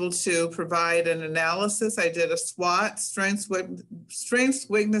was able to provide an analysis. I did a SWOT, strengths,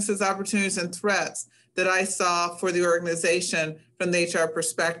 weaknesses, opportunities, and threats that I saw for the organization from the HR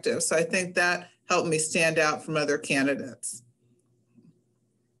perspective. So I think that helped me stand out from other candidates.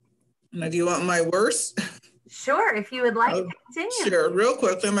 Now, do you want my worst? Sure, if you would like to continue. Sure, real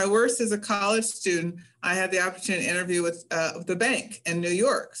quickly. My worst as a college student, I had the opportunity to interview with the bank in New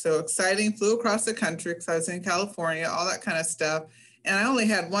York. So exciting, flew across the country because I was in California, all that kind of stuff. And I only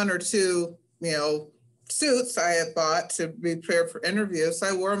had 1 or 2, suits I had bought to be prepared for interviews. So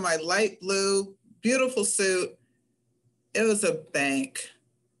I wore my light blue, beautiful suit. It was a bank.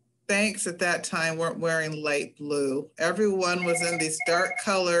 Banks at that time weren't wearing light blue. Everyone was in these dark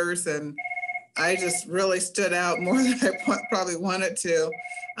colors, and I just really stood out more than I probably wanted to.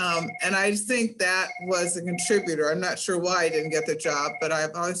 And I just think that was a contributor. I'm not sure why I didn't get the job, but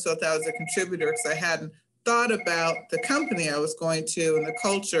I've always thought that was a contributor because I hadn't thought about the company I was going to and the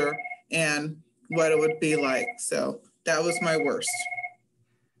culture and what it would be like. So that was my worst.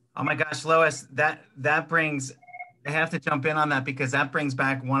 Oh my gosh, Lois, that brings, I have to jump in on that because that brings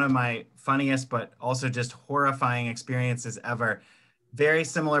back one of my funniest, but also just horrifying experiences ever. Very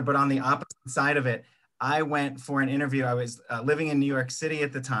similar, but on the opposite side of it, I went for an interview. I was living in New York City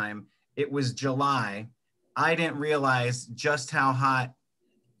at the time. It was July. I didn't realize just how hot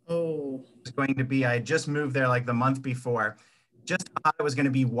it was going to be. I had just moved there like the month before. Just how hot I was going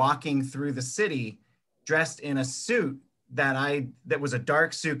to be walking through the city dressed in a suit that was a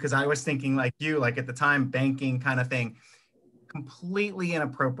dark suit because I was thinking like you, like at the time, banking kind of thing. completely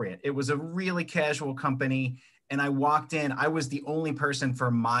inappropriate. It was a really casual company. And I walked in, I was the only person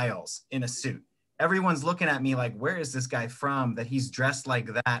for miles in a suit. Everyone's looking at me like, where is this guy from that he's dressed like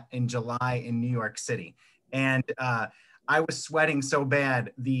that in July in New York City? And I was sweating so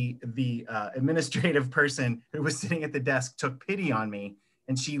bad. The administrative person who was sitting at the desk took pity on me,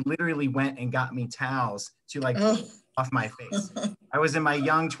 and she literally went and got me towels to like off my face. I was in my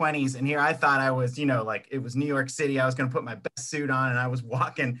young 20s, and here I thought I was, you know, like it was New York City. I was going to put my best suit on, and I was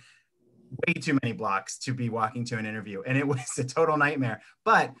walking way too many blocks to be walking to an interview, and it was a total nightmare.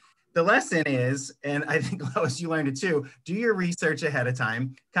 But the lesson is, and I think Lois, you learned it too, do your research ahead of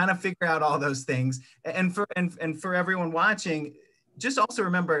time, kind of figure out all those things. And for everyone watching, just also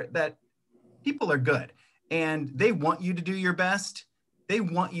remember that people are good and they want you to do your best. They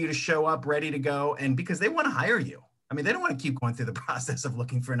want you to show up ready to go, and because they want to hire you. I mean, they don't want to keep going through the process of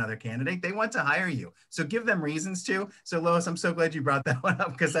looking for another candidate. They want to hire you. So give them reasons to. So Lois, I'm so glad you brought that one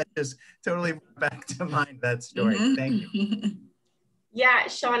up because I just totally brought back to mind that story. Thank you. Yeah,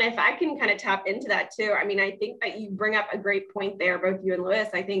 Sean, if I can kind of tap into that too. I mean, I think that you bring up a great point there, both you and Lewis.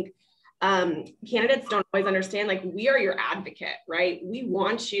 I think candidates don't always understand, like, we are your advocate, right? We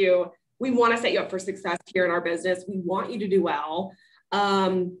want to set you up for success here in our business. We want you to do well.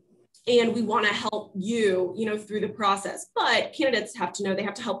 And we want to help you, you know, through the process. But candidates have to know they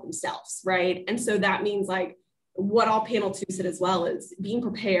have to help themselves, right? And so that means, like, what all panel 2 said as well is being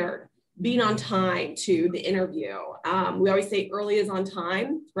prepared, being on time to the interview. We always say early is on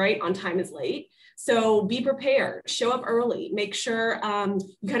time, right? On time is late. So be prepared, show up early, make sure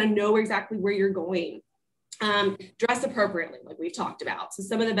you kind of know exactly where you're going. Dress appropriately, like we've talked about. So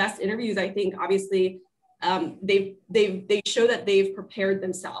some of the best interviews, I think, obviously, they show that they've prepared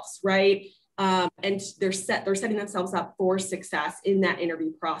themselves, right? And they're setting themselves up for success in that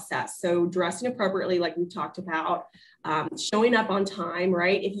interview process. So dressing appropriately, like we talked about, showing up on time,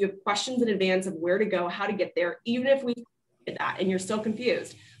 right? If you have questions in advance of where to go, how to get there, even if we did that and you're still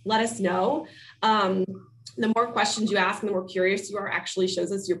confused, let us know. The more questions you ask and the more curious you are, actually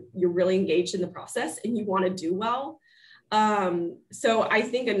shows us you're really engaged in the process and you want to do well. So I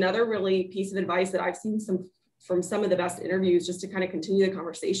think another really piece of advice that I've seen from some of the best interviews, just to kind of continue the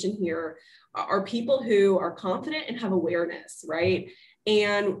conversation here, are people who are confident and have awareness, right?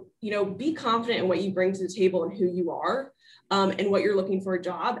 And, you know, be confident in what you bring to the table and who you are, and what you're looking for a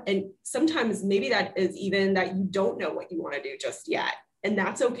job. And sometimes maybe that is even that you don't know what you want to do just yet. And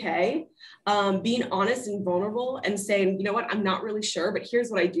that's okay. Being honest and vulnerable and saying, you know what, I'm not really sure, but here's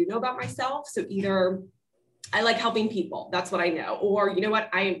what I do know about myself. So either I like helping people, that's what I know. Or, you know what,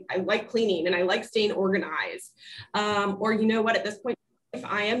 I like cleaning and I like staying organized. Or, you know what, at this point, if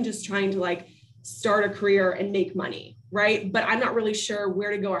I am just trying to like start a career and make money, right? But I'm not really sure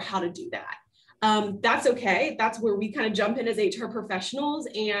where to go or how to do that. That's okay. That's where we kind of jump in as HR professionals.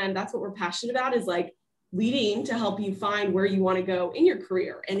 And that's what we're passionate about, is like leading to help you find where you want to go in your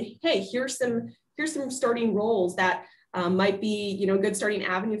career. And hey, here's some starting roles that might be, you know, a good starting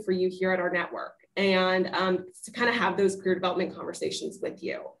avenue for you here at our network. And to kind of have those career development conversations with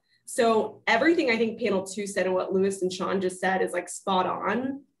you. So everything I think panel 2 said and what Lewis and Sean just said is like spot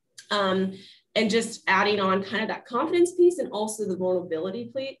on. And just adding on kind of that confidence piece and also the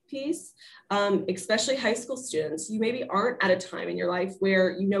vulnerability piece, especially high school students. You maybe aren't at a time in your life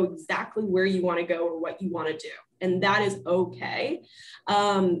where you know exactly where you want to go or what you want to do. And that is okay.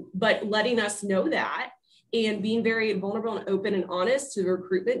 But letting us know that and being very vulnerable and open and honest to the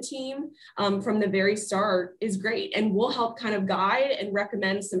recruitment team from the very start is great. And we'll help kind of guide and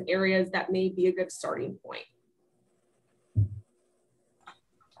recommend some areas that may be a good starting point.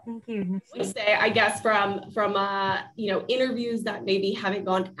 Thank you. I would say, I guess, from you know, interviews that maybe haven't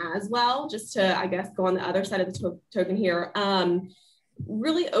gone as well, just to, I guess, go on the other side of the token here.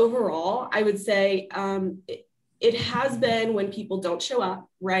 Really overall, I would say it has been when people don't show up,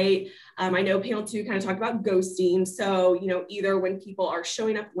 right? I know panel 2 kind of talked about ghosting. So, you know, either when people are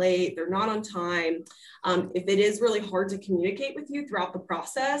showing up late, they're not on time, if it is really hard to communicate with you throughout the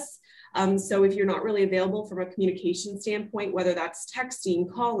process. So if you're not really available from a communication standpoint, whether that's texting,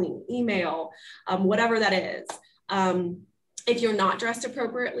 calling, email, whatever that is, if you're not dressed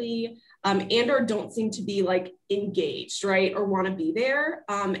appropriately, and or don't seem to be like engaged, right? Or want to be there.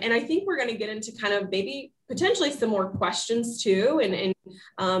 And I think we're going to get into kind of maybe potentially some more questions too, and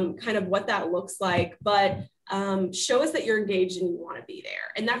kind of what that looks like, but show us that you're engaged and you want to be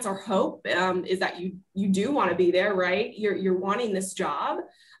there. And that's our hope, is that you do want to be there, right? You're wanting this job,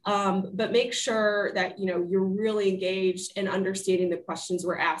 but make sure that, you know, you're really engaged and understanding the questions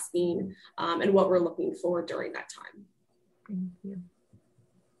we're asking, and what we're looking for during that time. Thank you.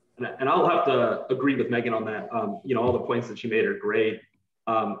 And I'll have to agree with Megan on that. You know, all the points that she made are great.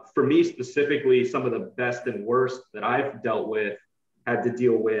 For me specifically, some of the best and worst that I've dealt with had to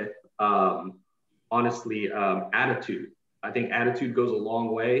deal with, honestly, attitude. I think attitude goes a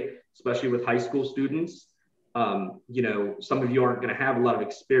long way, especially with high school students. You know, some of you aren't going to have a lot of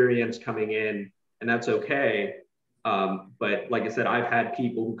experience coming in, and that's okay. But like I said, I've had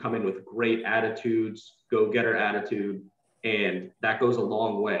people who come in with great attitudes, go-getter attitude, and that goes a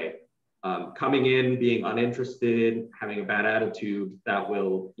long way. Coming in, being uninterested, having a bad attitude, that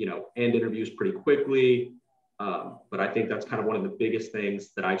will, you know, end interviews pretty quickly. But I think that's kind of one of the biggest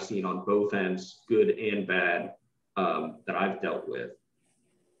things that I've seen on both ends, good and bad, that I've dealt with.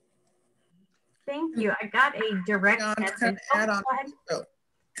 Thank you. I got a direct message.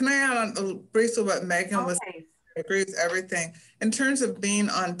 Can I add on briefly what Megan was saying? I agree with everything. In terms of being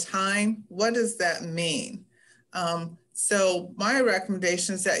on time, what does that mean? So my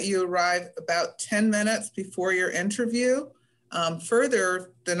recommendation is that you arrive about 10 minutes before your interview.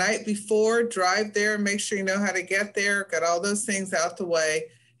 Further, the night before, drive there, make sure you know how to get there, get all those things out the way.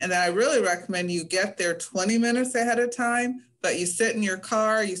 And then I really recommend you get there 20 minutes ahead of time, but you sit in your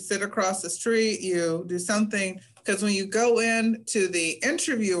car, you sit across the street, you do something, because when you go in to the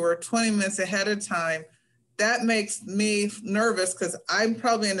interviewer 20 minutes ahead of time, that makes me nervous because I'm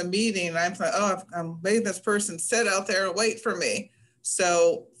probably in a meeting and I'm like, oh, I'm making this person sit out there and wait for me.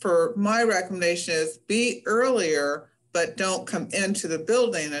 So for my recommendation is be earlier, but don't come into the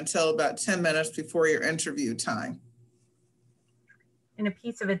building until about 10 minutes before your interview time. And a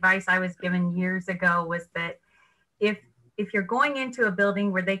piece of advice I was given years ago was that if you're going into a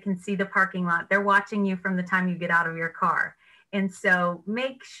building where they can see the parking lot, they're watching you from the time you get out of your car. And so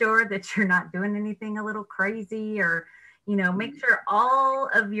make sure that you're not doing anything a little crazy, or, you know, make sure all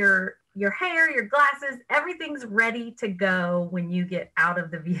of your hair, your glasses, everything's ready to go when you get out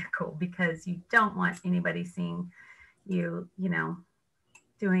of the vehicle, because you don't want anybody seeing you, you know,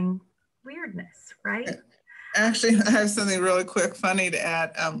 doing weirdness, right? Actually, I have something really quick, funny to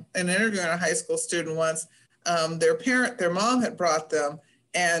add. An interviewing a high school student once, their mom had brought them,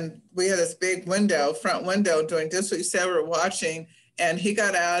 and we had this big window, front window, doing just what you said we were watching. And he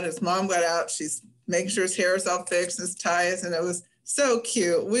got out, his mom got out, she's making sure his hair is all fixed, his ties, and it was so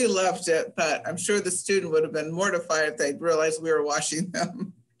cute. We loved it, but I'm sure the student would have been mortified if they'd realized we were watching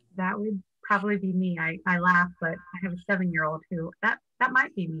them. That would probably be me. I laugh, but I have a 7-year-old who that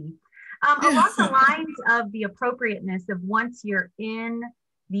might be me. Along the lines of the appropriateness of once you're in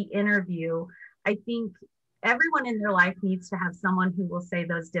the interview, I think everyone in their life needs to have someone who will say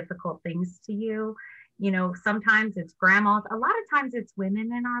those difficult things to you. You know, sometimes it's grandmas, a lot of times it's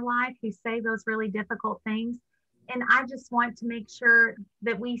women in our life who say those really difficult things. And I just want to make sure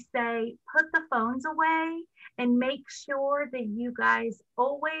that we say, put the phones away, and make sure that you guys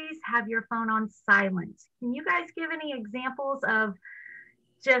always have your phone on silent. Can you guys give any examples of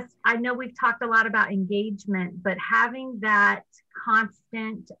just, I know we've talked a lot about engagement, but having that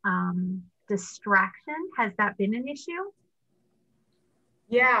constant distraction, has that been an issue?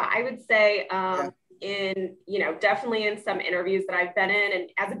 Yeah, I would say in, you know, definitely in some interviews that I've been in, and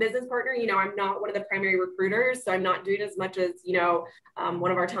as a business partner, you know, I'm not one of the primary recruiters, so I'm not doing as much as, you know,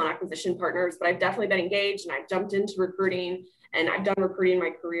 one of our talent acquisition partners, but I've definitely been engaged, and I've jumped into recruiting, and I've done recruiting in my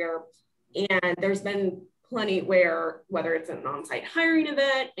career. And there's been plenty where, whether it's an on-site hiring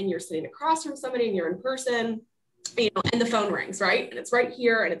event and you're sitting across from somebody and you're in person, you know, and the phone rings, right? And it's right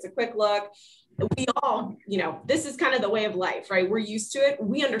here and it's a quick look. We all, you know, this is kind of the way of life, right? We're used to it.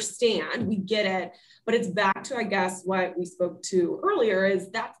 We understand, we get it, but it's back to, I guess, what we spoke to earlier, is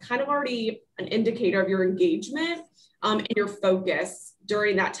that's kind of already an indicator of your engagement and your focus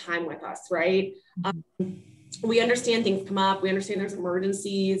during that time with us, right? We understand things come up. We understand there's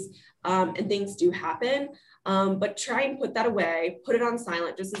emergencies and things do happen. But try and put that away, put it on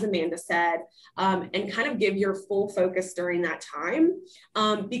silent, just as Amanda said, and kind of give your full focus during that time.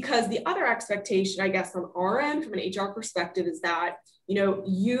 Because the other expectation, I guess, on our end from an HR perspective is that, you know,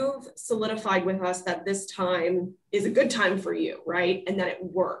 you've solidified with us that this time is a good time for you, right? And that it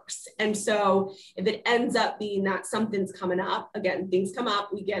works. And so if it ends up being that something's coming up, again, things come up,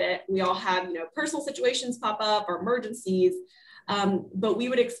 we get it. We all have, you know, personal situations pop up or emergencies, but we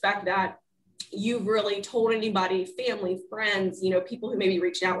would expect that you've really told anybody, family, friends, you know, people who maybe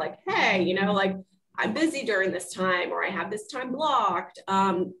reached out like, hey, you know, like I'm busy during this time, or I have this time blocked,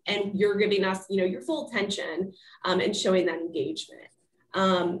 and you're giving us, you know, your full attention and showing that engagement.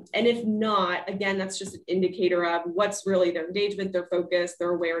 And if not, again, that's just an indicator of what's really their engagement, their focus,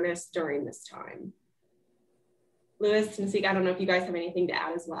 their awareness during this time. Lewis, Masika, I don't know if you guys have anything to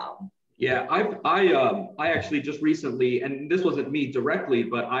add as well. Yeah, I actually just recently, and this wasn't me directly,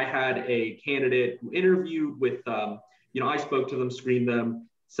 but I had a candidate who interviewed with, I spoke to them, screened them,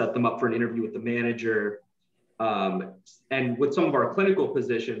 set them up for an interview with the manager. And with some of our clinical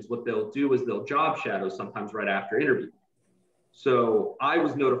positions, what they'll do is they'll job shadow sometimes right after interview. So I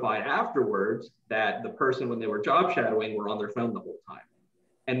was notified afterwards that the person, when they were job shadowing, were on their phone the whole time.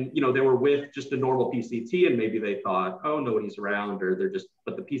 And, they were with just a normal PCT, and maybe they thought, oh, nobody's around, or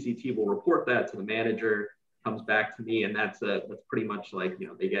but the PCT will report that to the manager, comes back to me, and that's pretty much like,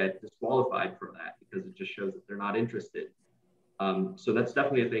 they get disqualified for that because it just shows that they're not interested. So that's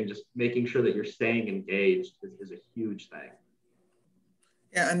definitely a thing. Just making sure that you're staying engaged is a huge thing.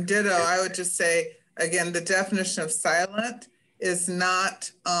 Yeah, and ditto, I would just say, again, the definition of silent is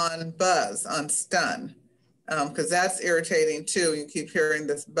not on buzz, on stun, because that's irritating too. You keep hearing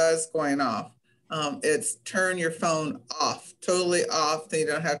this buzz going off. It's turn your phone off, totally off. Then you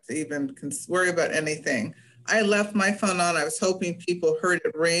don't have to even worry about anything. I left my phone on. I was hoping people heard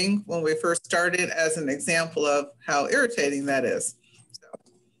it ring when we first started as an example of how irritating that is. So.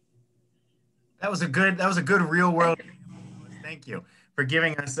 That was a good real world example. Thank you for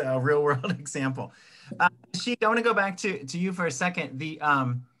giving us a real world example. Sheik, I want to go back to you for a second.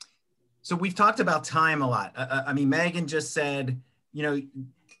 So we've talked about time a lot. I mean, Megan just said,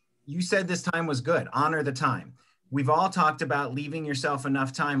 you said this time was good. Honor the time. We've all talked about leaving yourself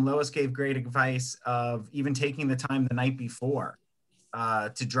enough time. Lois gave great advice of even taking the time the night before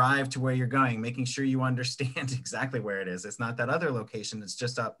to drive to where you're going, making sure you understand exactly where it is. It's not that other location. It's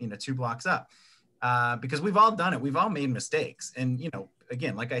just up, 2 blocks up. Because we've all done it. We've all made mistakes. And,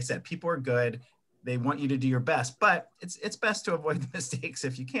 again, like I said, people are good. They want you to do your best, but it's best to avoid the mistakes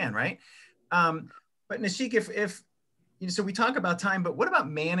if you can, right? But Nishik, so we talk about time, but what about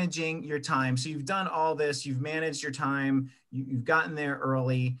managing your time? So you've done all this, you've managed your time, you've gotten there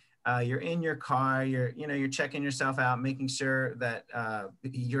early, you're in your car, you're checking yourself out, making sure that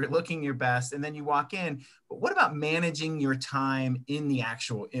you're looking your best, and then you walk in. But what about managing your time in the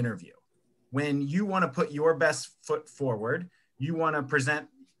actual interview? When you want to put your best foot forward, you want to present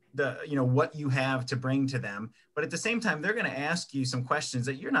what you have to bring to them, but at the same time, they're going to ask you some questions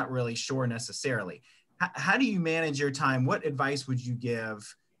that you're not really sure necessarily. How do you manage your time? What advice would you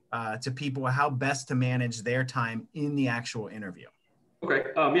give to people how best to manage their time in the actual interview? Okay,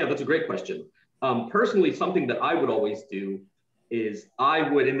 yeah, that's a great question. Personally, something that I would always do is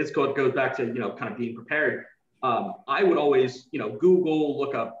and this goes back to, kind of being prepared. I would always, Google,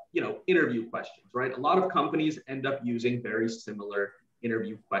 look up, interview questions, right? A lot of companies end up using very similar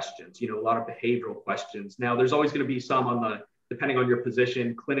interview questions, a lot of behavioral questions. Now, there's always going to be some depending on your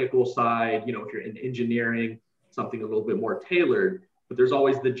position, clinical side, if you're in engineering, something a little bit more tailored, but there's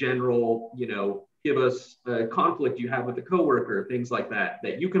always the general, give us a conflict you have with a coworker, things like that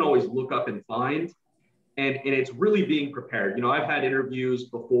you can always look up and find. And it's really being prepared. I've had interviews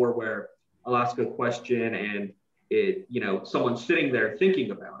before where I'll ask a question and someone's sitting there thinking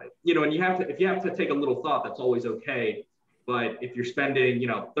about it, and if you have to take a little thought, that's always okay. But if you're spending,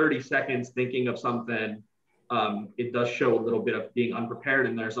 30 seconds thinking of something, it does show a little bit of being unprepared.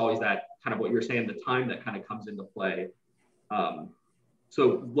 And there's always that kind of what you're saying, the time that kind of comes into play.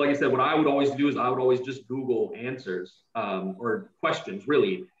 So like I said, what I would always do is I would always just Google answers or questions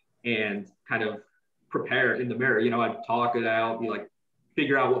really, and kind of prepare in the mirror. I'd talk it out,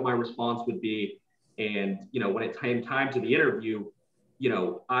 figure out what my response would be. And, when it came time to the interview,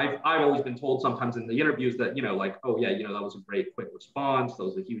 I've always been told sometimes in the interviews that, oh yeah, that was a great quick response. That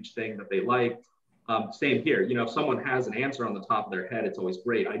was a huge thing that they liked. Same here, if someone has an answer on the top of their head, it's always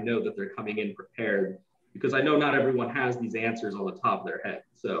great. I know that they're coming in prepared because I know not everyone has these answers on the top of their head.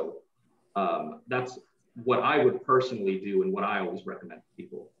 So that's what I would personally do and what I always recommend to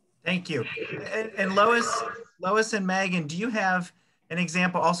people. Thank you. And Lois and Megan, do you have an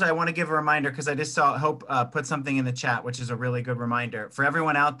example? Also, I want to give a reminder because I just saw Hope put something in the chat, which is a really good reminder. For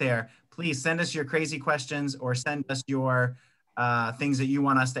everyone out there, please send us your crazy questions or send us your things that you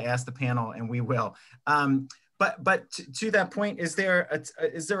want us to ask the panel, and we will. But to that point, is there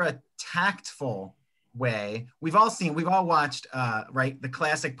a tactful way? We've all watched, right, the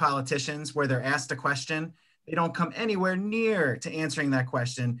classic politicians where they're asked a question. They don't come anywhere near to answering that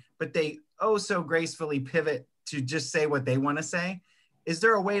question, but they oh so gracefully pivot to just say what they want to say. Is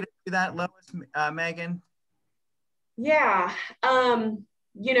there a way to do that, Lois, Megan? Yeah,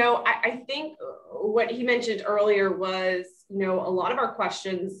 I think what he mentioned earlier was, a lot of our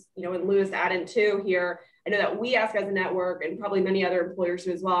questions, and Lewis added too here, I know that we ask as a network and probably many other employers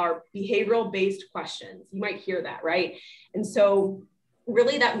do as well, are behavioral based questions. You might hear that, right? And so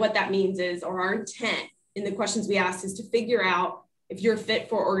really what that means is, or our intent in the questions we ask is to figure out if you're fit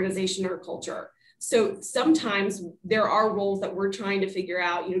for organization or culture. So sometimes there are roles that we're trying to figure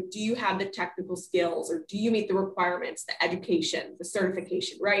out, you know, do you have the technical skills, or do you meet the requirements, the education, the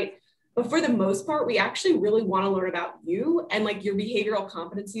certification, right? But for the most part, we actually really want to learn about you and like your behavioral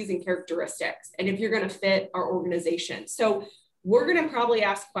competencies and characteristics, and if you're going to fit our organization. So we're going to probably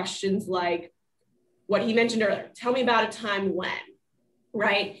ask questions like what he mentioned earlier. Tell me about a time when,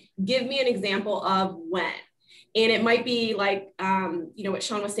 right? Give me an example of when. And it might be like, you know, what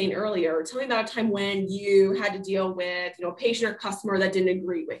Sean was saying earlier, tell me about a time when you had to deal with, you know, a patient or customer that didn't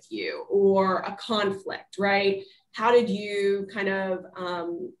agree with you, or a conflict, right? How did you kind of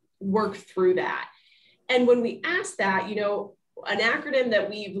work through that? And when we ask that, you know, an acronym that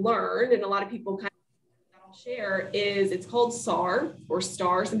we've learned, and a lot of people kind of that I'll share, is it's called SAR, or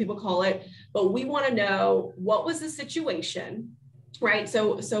STAR, some people call it, but we want to know what was the situation, right?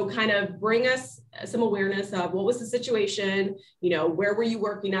 So kind of bring us some awareness of what was the situation, you know, where were you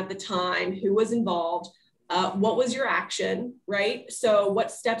working at the time, who was involved, what was your action, right? So what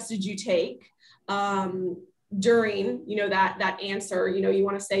steps did you take during, you know, that answer? You know, you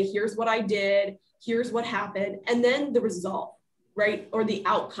want to say, here's what I did, here's what happened, and then the result, right? Or the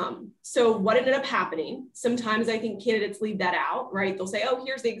outcome. So what ended up happening? Sometimes I think candidates leave that out, right? They'll say, oh,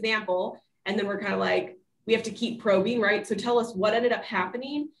 here's the example. And then we're kind of like, we have to keep probing, right? So tell us what ended up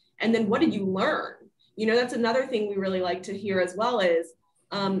happening, and then what did you learn? You know, that's another thing we really like to hear as well is,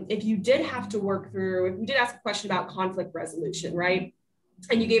 if you did have to work through, if you did ask a question about conflict resolution, right?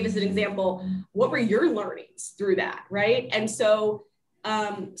 And you gave us an example, what were your learnings through that, right? And so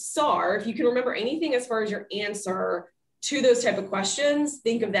SAR, if you can remember anything as far as your answer to those type of questions,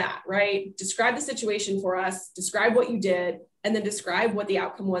 think of that, right? Describe the situation for us, describe what you did, and then describe what the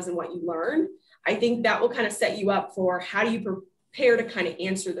outcome was and what you learned. I think that will kind of set you up for how do you prepare to kind of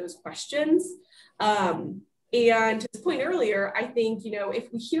answer those questions. And to this point earlier, I think, you know,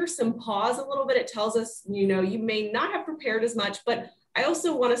 if we hear some pause a little bit, it tells us, you know, you may not have prepared as much, but I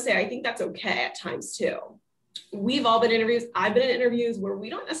also want to say, I think that's okay at times too. We've all been in interviews. I've been in interviews where we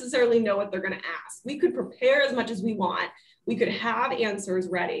don't necessarily know what they're going to ask. We could prepare as much as we want. We could have answers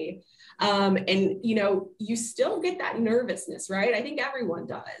ready. And, you know, you still get that nervousness, right? I think everyone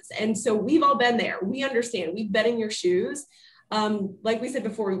does. And so we've all been there. We understand. We've been in your shoes. Like we said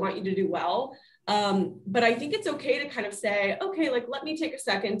before, we want you to do well. But I think it's okay to kind of say, okay, like, let me take a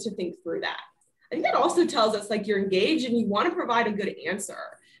second to think through that. I think that also tells us like you're engaged and you want to provide a good answer,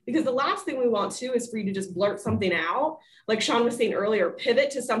 because the last thing we want to is for you to just blurt something out. Like Sean was saying earlier,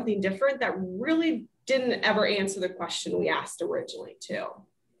 pivot to something different that really didn't ever answer the question we asked originally too.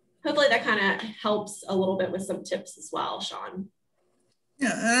 Hopefully that kind of helps a little bit with some tips as well, Sean.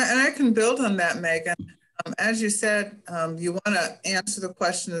 Yeah, and I can build on that, Megan. As you said, you want to answer the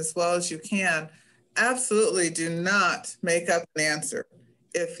question as well as you can. Absolutely do not make up an answer.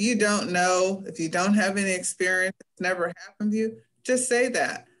 If you don't know, if you don't have any experience, it's never happened to you, just say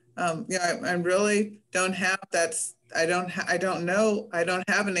that. You know, I really don't have I don't know, I don't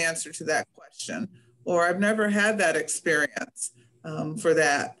have an answer to that question, or I've never had that experience for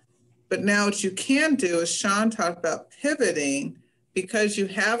that. But now what you can do is Sean talked about pivoting, because you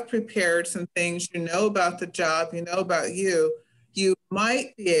have prepared some things, you know about the job, you know about you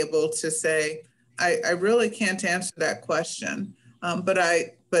might be able to say, I really can't answer that question. But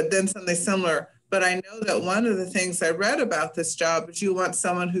then something similar, but I know that one of the things I read about this job is you want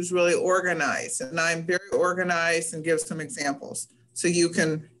someone who's really organized, and I'm very organized, and give some examples. So you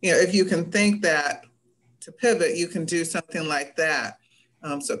can, you know, if you can think that to pivot, you can do something like that.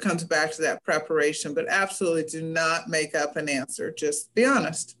 So it comes back to that preparation, but absolutely do not make up an answer. Just be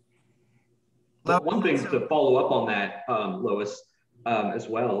honest. But one thing to follow up on that, Lois, as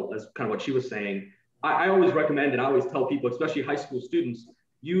well as kind of what she was saying, I always recommend, and I always tell people, especially high school students,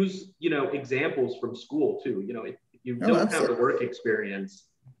 use, you know, examples from school too. You know, if you don't have the work experience,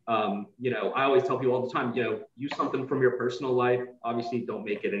 you know, I always tell people all the time, you know, use something from your personal life. Obviously, don't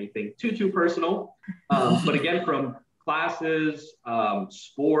make it anything too personal. But again, from classes,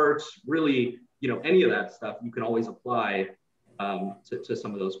 sports, really, you know, any of that stuff, you can always apply to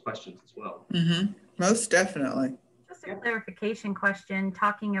some of those questions as well. Mm-hmm. Most definitely. Just a clarification question,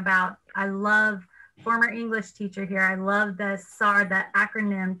 talking about, I love, former English teacher here, I love the SAR, that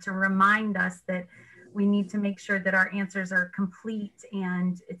acronym, to remind us that we need to make sure that our answers are complete,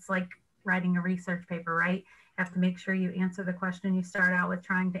 and it's like writing a research paper, right? You have to make sure you answer the question you start out with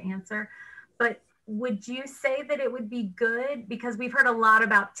trying to answer. But would you say that it would be good, because we've heard a lot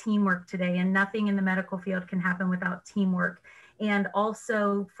about teamwork today, and nothing in the medical field can happen without teamwork. And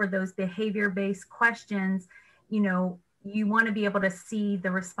also for those behavior-based questions, you know, you want to be able to see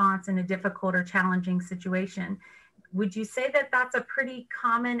the response in a difficult or challenging situation. Would you say that that's a pretty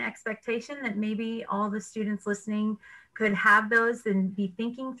common expectation, that maybe all the students listening could have those and be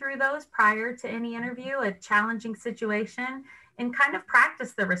thinking through those prior to any interview, a challenging situation, and kind of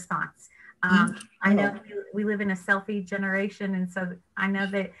practice the response? I know we live in a selfie generation, and so I know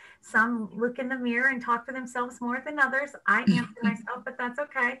that some look in the mirror and talk to themselves more than others. I answer myself, but that's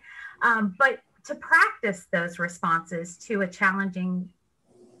okay. But to practice those responses to a challenging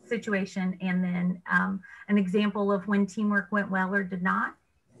situation, and then an example of when teamwork went well or did not,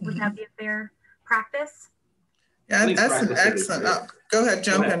 would that be a fair practice? Yeah, that's an excellent. Go ahead,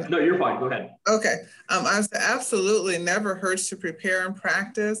 jump in. No, you're fine. Go ahead. Okay. I was absolutely never hurts to prepare and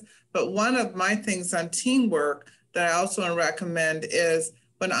practice. But one of my things on teamwork that I also want to recommend is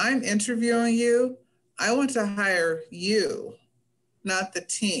when I'm interviewing you, I want to hire you, not the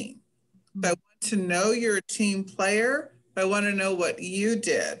team. But I want to know you're a team player. But I want to know what you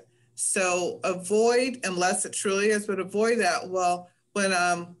did. So avoid, unless it truly is, but avoid that. Well, when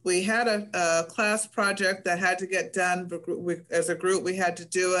we had a class project that had to get done as a group, we had to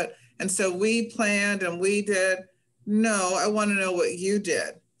do it. And so we planned and we did. No, I want to know what you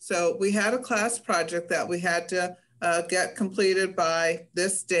did. So we had a class project that we had to get completed by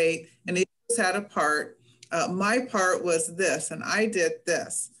this date, and each of us had a part. My part was this, and I did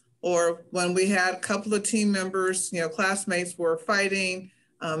this. Or when we had a couple of team members, classmates were fighting.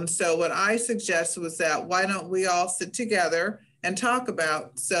 So what I suggested was that why don't we all sit together and talk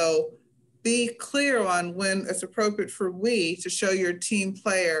about, so be clear on when it's appropriate for we to show your team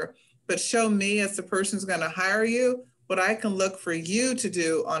player, but show me as the person who's going to hire you, what I can look for you to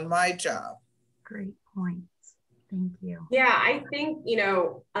do on my job. Great points. Thank you. Yeah, I think,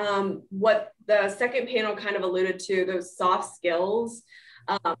 what the second panel kind of alluded to, those soft skills,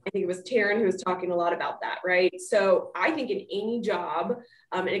 I think it was Taryn who was talking a lot about that, right? So I think in any job,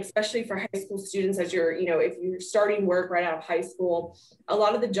 and especially for high school students, as you're, if you're starting work right out of high school, a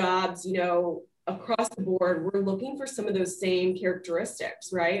lot of the jobs, across the board, we're looking for some of those same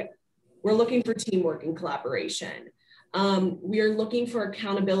characteristics, right? We're looking for teamwork and collaboration. We are looking for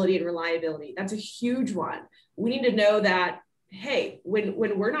accountability and reliability. That's a huge one. We need to know that, hey, when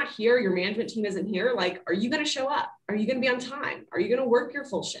we're not here, your management team isn't here, like, are you going to show up? Are you going to be on time? Are you going to work your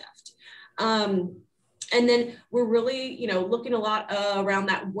full shift? And then we're really, looking a lot around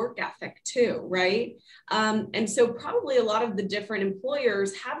that work ethic too, right? And so probably a lot of the different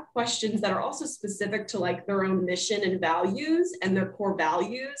employers have questions that are also specific to like their own mission and values and their core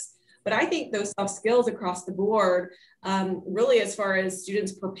values. But I think those soft skills across the board, really as far as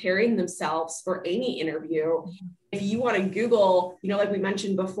students preparing themselves for any interview, if you want to Google, like we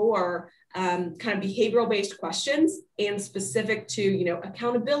mentioned before, kind of behavioral-based questions and specific to,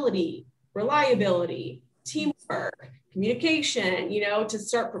 accountability, reliability, teamwork, communication, to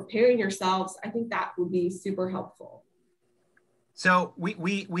start preparing yourselves, I think that would be super helpful. So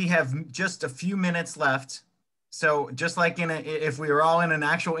we have just a few minutes left. So just like if we were all in an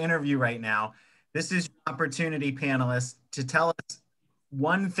actual interview right now, this is your opportunity, panelists, to tell us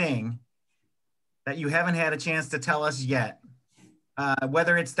one thing that you haven't had a chance to tell us yet.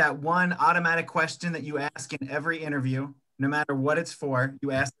 Whether it's that one automatic question that you ask in every interview, no matter what it's for,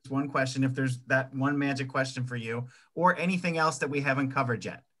 you ask this one question if there's that one magic question for you, or anything else that we haven't covered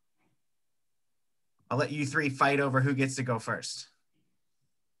yet. I'll let you three fight over who gets to go first.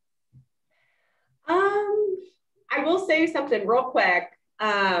 I will say something real quick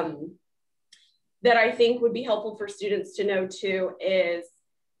that I think would be helpful for students to know too is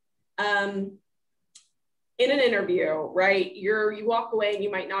in an interview, right? You walk away and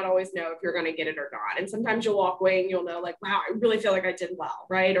you might not always know if you're going to get it or not. And sometimes you'll walk away and you'll know like, wow, I really feel like I did well,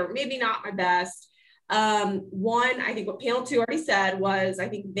 right? Or maybe not my best. One, I think what panel 2 already said was, I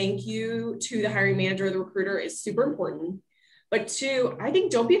think thank you to the hiring manager or the recruiter is super important. But 2, I think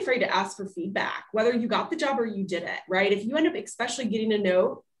don't be afraid to ask for feedback, whether you got the job or you didn't, right? If you end up especially getting a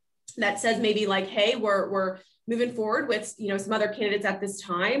note that says maybe like, hey, we're moving forward with, some other candidates at this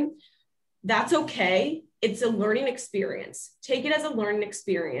time, that's okay. It's a learning experience. Take it as a learning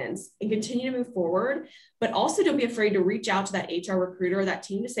experience and continue to move forward. But also don't be afraid to reach out to that HR recruiter or that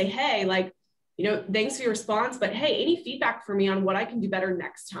team to say, hey, like, thanks for your response, but hey, any feedback for me on what I can do better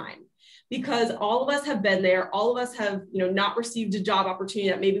next time? Because all of us have been there. All of us have, not received a job opportunity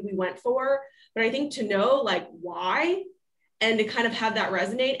that maybe we went for. But I think to know like why and to kind of have that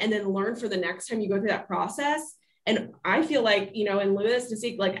resonate and then learn for the next time you go through that process. And I feel like, and Lewis, to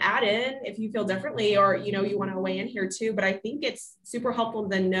see like add in if you feel differently or, you want to weigh in here too. But I think it's super helpful to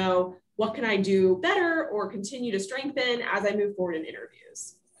then know what can I do better or continue to strengthen as I move forward in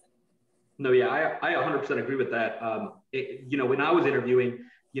interviews. No, yeah, I 100% agree with that. When I was interviewing,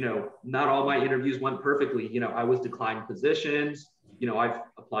 you know, not all my interviews went perfectly. You know, I was declined positions. You know, I've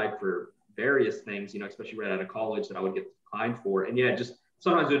applied for various things, you know, especially right out of college that I would get declined for. And yeah, just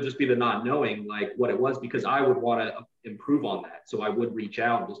sometimes it would just be the not knowing like what it was, because I would want to improve on that. So I would reach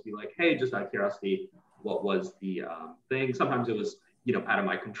out and just be like, hey, just out of curiosity, what was the thing? Sometimes it was, you know, out of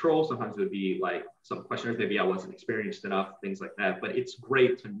my control. Sometimes it would be like some questionnaires, maybe I wasn't experienced enough, things like that. But it's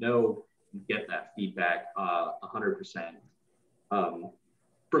great to know and get that feedback 100%.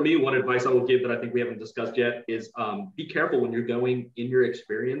 For me, one advice I will give that I think we haven't discussed yet is be careful when you're going in your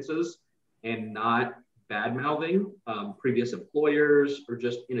experiences and not bad mouthing previous employers or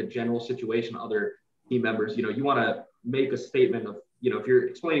just in a general situation, other team members. You know, you want to make a statement of, you know, if you're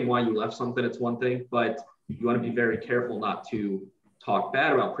explaining why you left something, it's one thing, but you want to be very careful not to talk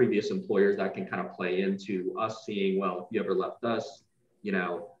bad about previous employers. That can kind of play into us seeing, well, if you ever left us, you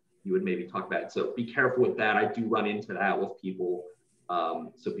know, you would maybe talk bad. So be careful with that. I do run into that with people.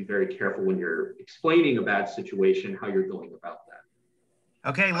 So be very careful when you're explaining a bad situation, how you're going about that.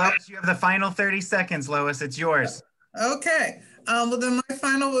 Okay, Lois, you have the final 30 seconds, Lois, it's yours. Okay, well then my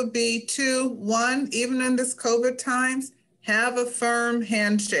final would be 2, 1, even in this COVID times, have a firm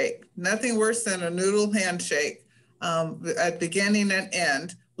handshake. Nothing worse than a noodle handshake at beginning and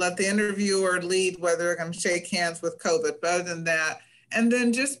end. Let the interviewer lead whether they're going to shake hands with COVID, but other than that, and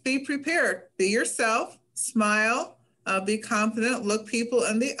then just be prepared. Be yourself, smile, be confident, look people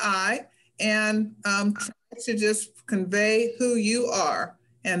in the eye, and try to just convey who you are.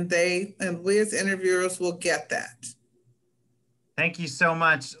 And we as interviewers will get that. Thank you so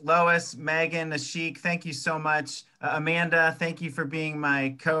much, Lois, Megan, Ashik. Thank you so much. Amanda, thank you for being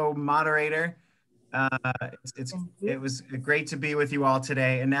my co-moderator. It was great to be with you all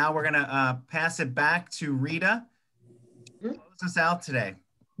today. And now we're gonna pass it back to Rita to close us out today.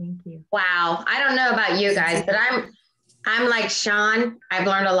 Thank you. Wow, I don't know about you guys, but I'm like Sean. I've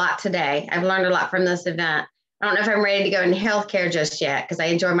learned a lot today. I've learned a lot from this event. I don't know if I'm ready to go into healthcare just yet because I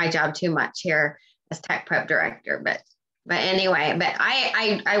enjoy my job too much here as tech prep director. But anyway,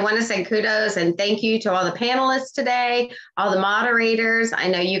 I want to say kudos and thank you to all the panelists today, all the moderators. I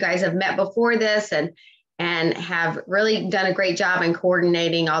know you guys have met before this and have really done a great job in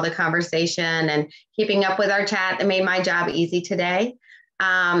coordinating all the conversation and keeping up with our chat. That made my job easy today.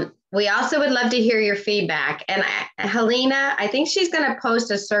 We also would love to hear your feedback. And Helena, I think she's going to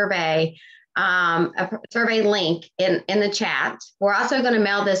post a survey link in the chat. We're also going to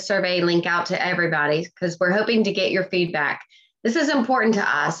mail this survey link out to everybody because we're hoping to get your feedback. This is important to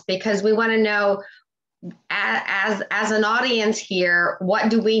us because we want to know as an audience here, what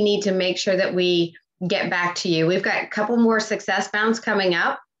do we need to make sure that we get back to you? We've got a couple more SuccessBounds coming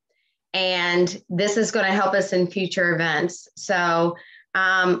up, and this is going to help us in future events. So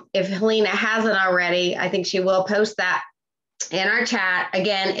if Helena hasn't already, I think she will post that in our chat.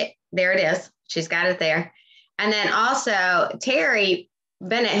 Again, there it is. She's got it there. And then also Terry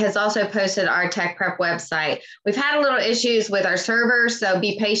Bennett has also posted our tech prep website. We've had a little issues with our servers, so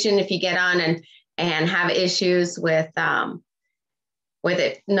be patient if you get on and have issues with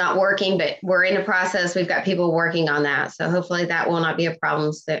it not working, but we're in the process. We've got people working on that. So hopefully that will not be a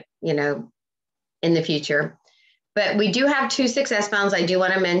problem that, you know, in the future. But we do have 2 SuccessBounds I do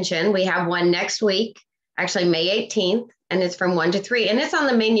want to mention. We have one next week, actually May 18th, and it's from 1 to 3, and it's on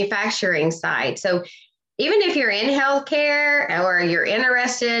the manufacturing side. So even if you're in healthcare or you're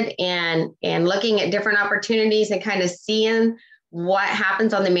interested in looking at different opportunities and kind of seeing what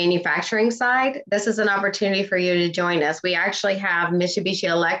happens on the manufacturing side, this is an opportunity for you to join us. We actually have Mitsubishi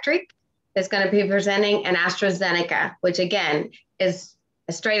Electric that's going to be presenting, and AstraZeneca, which again is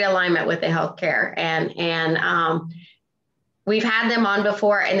a straight alignment with the healthcare. And we've had them on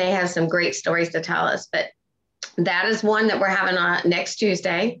before, and they have some great stories to tell us. But that is one that we're having on next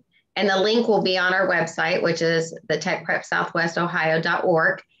Tuesday. And the link will be on our website, which is the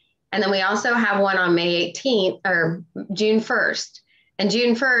techprepsouthwestohio.org. And then we also have one on May 18th or June 1st. And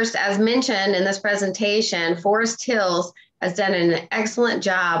June 1st, as mentioned in this presentation, Forest Hills has done an excellent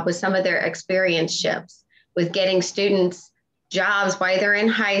job with some of their experience-ships with getting students jobs while they're in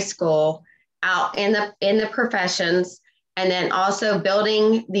high school, out in the professions, and then also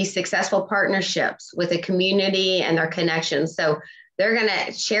building these successful partnerships with the community and their connections. So they're going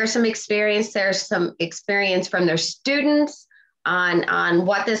to share some experience. There's some experience from their students on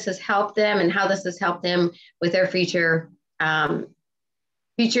what this has helped them and how this has helped them with their future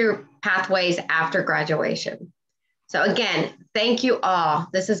pathways after graduation. So again, thank you all.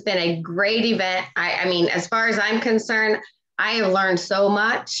 This has been a great event. I mean, as far as I'm concerned, I have learned so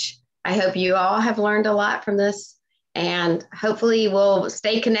much. I hope you all have learned a lot from this, and hopefully we'll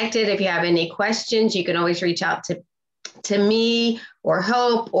stay connected. If you have any questions, you can always reach out to to me or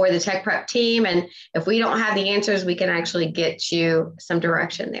Hope or the Tech Prep team. And if we don't have the answers, we can actually get you some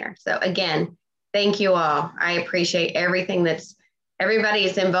direction there. So again, thank you all. I appreciate everything that's everybody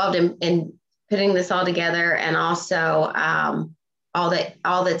is involved in putting this all together, and also all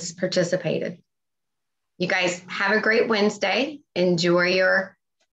that's participated. You guys have a great Wednesday. Enjoy your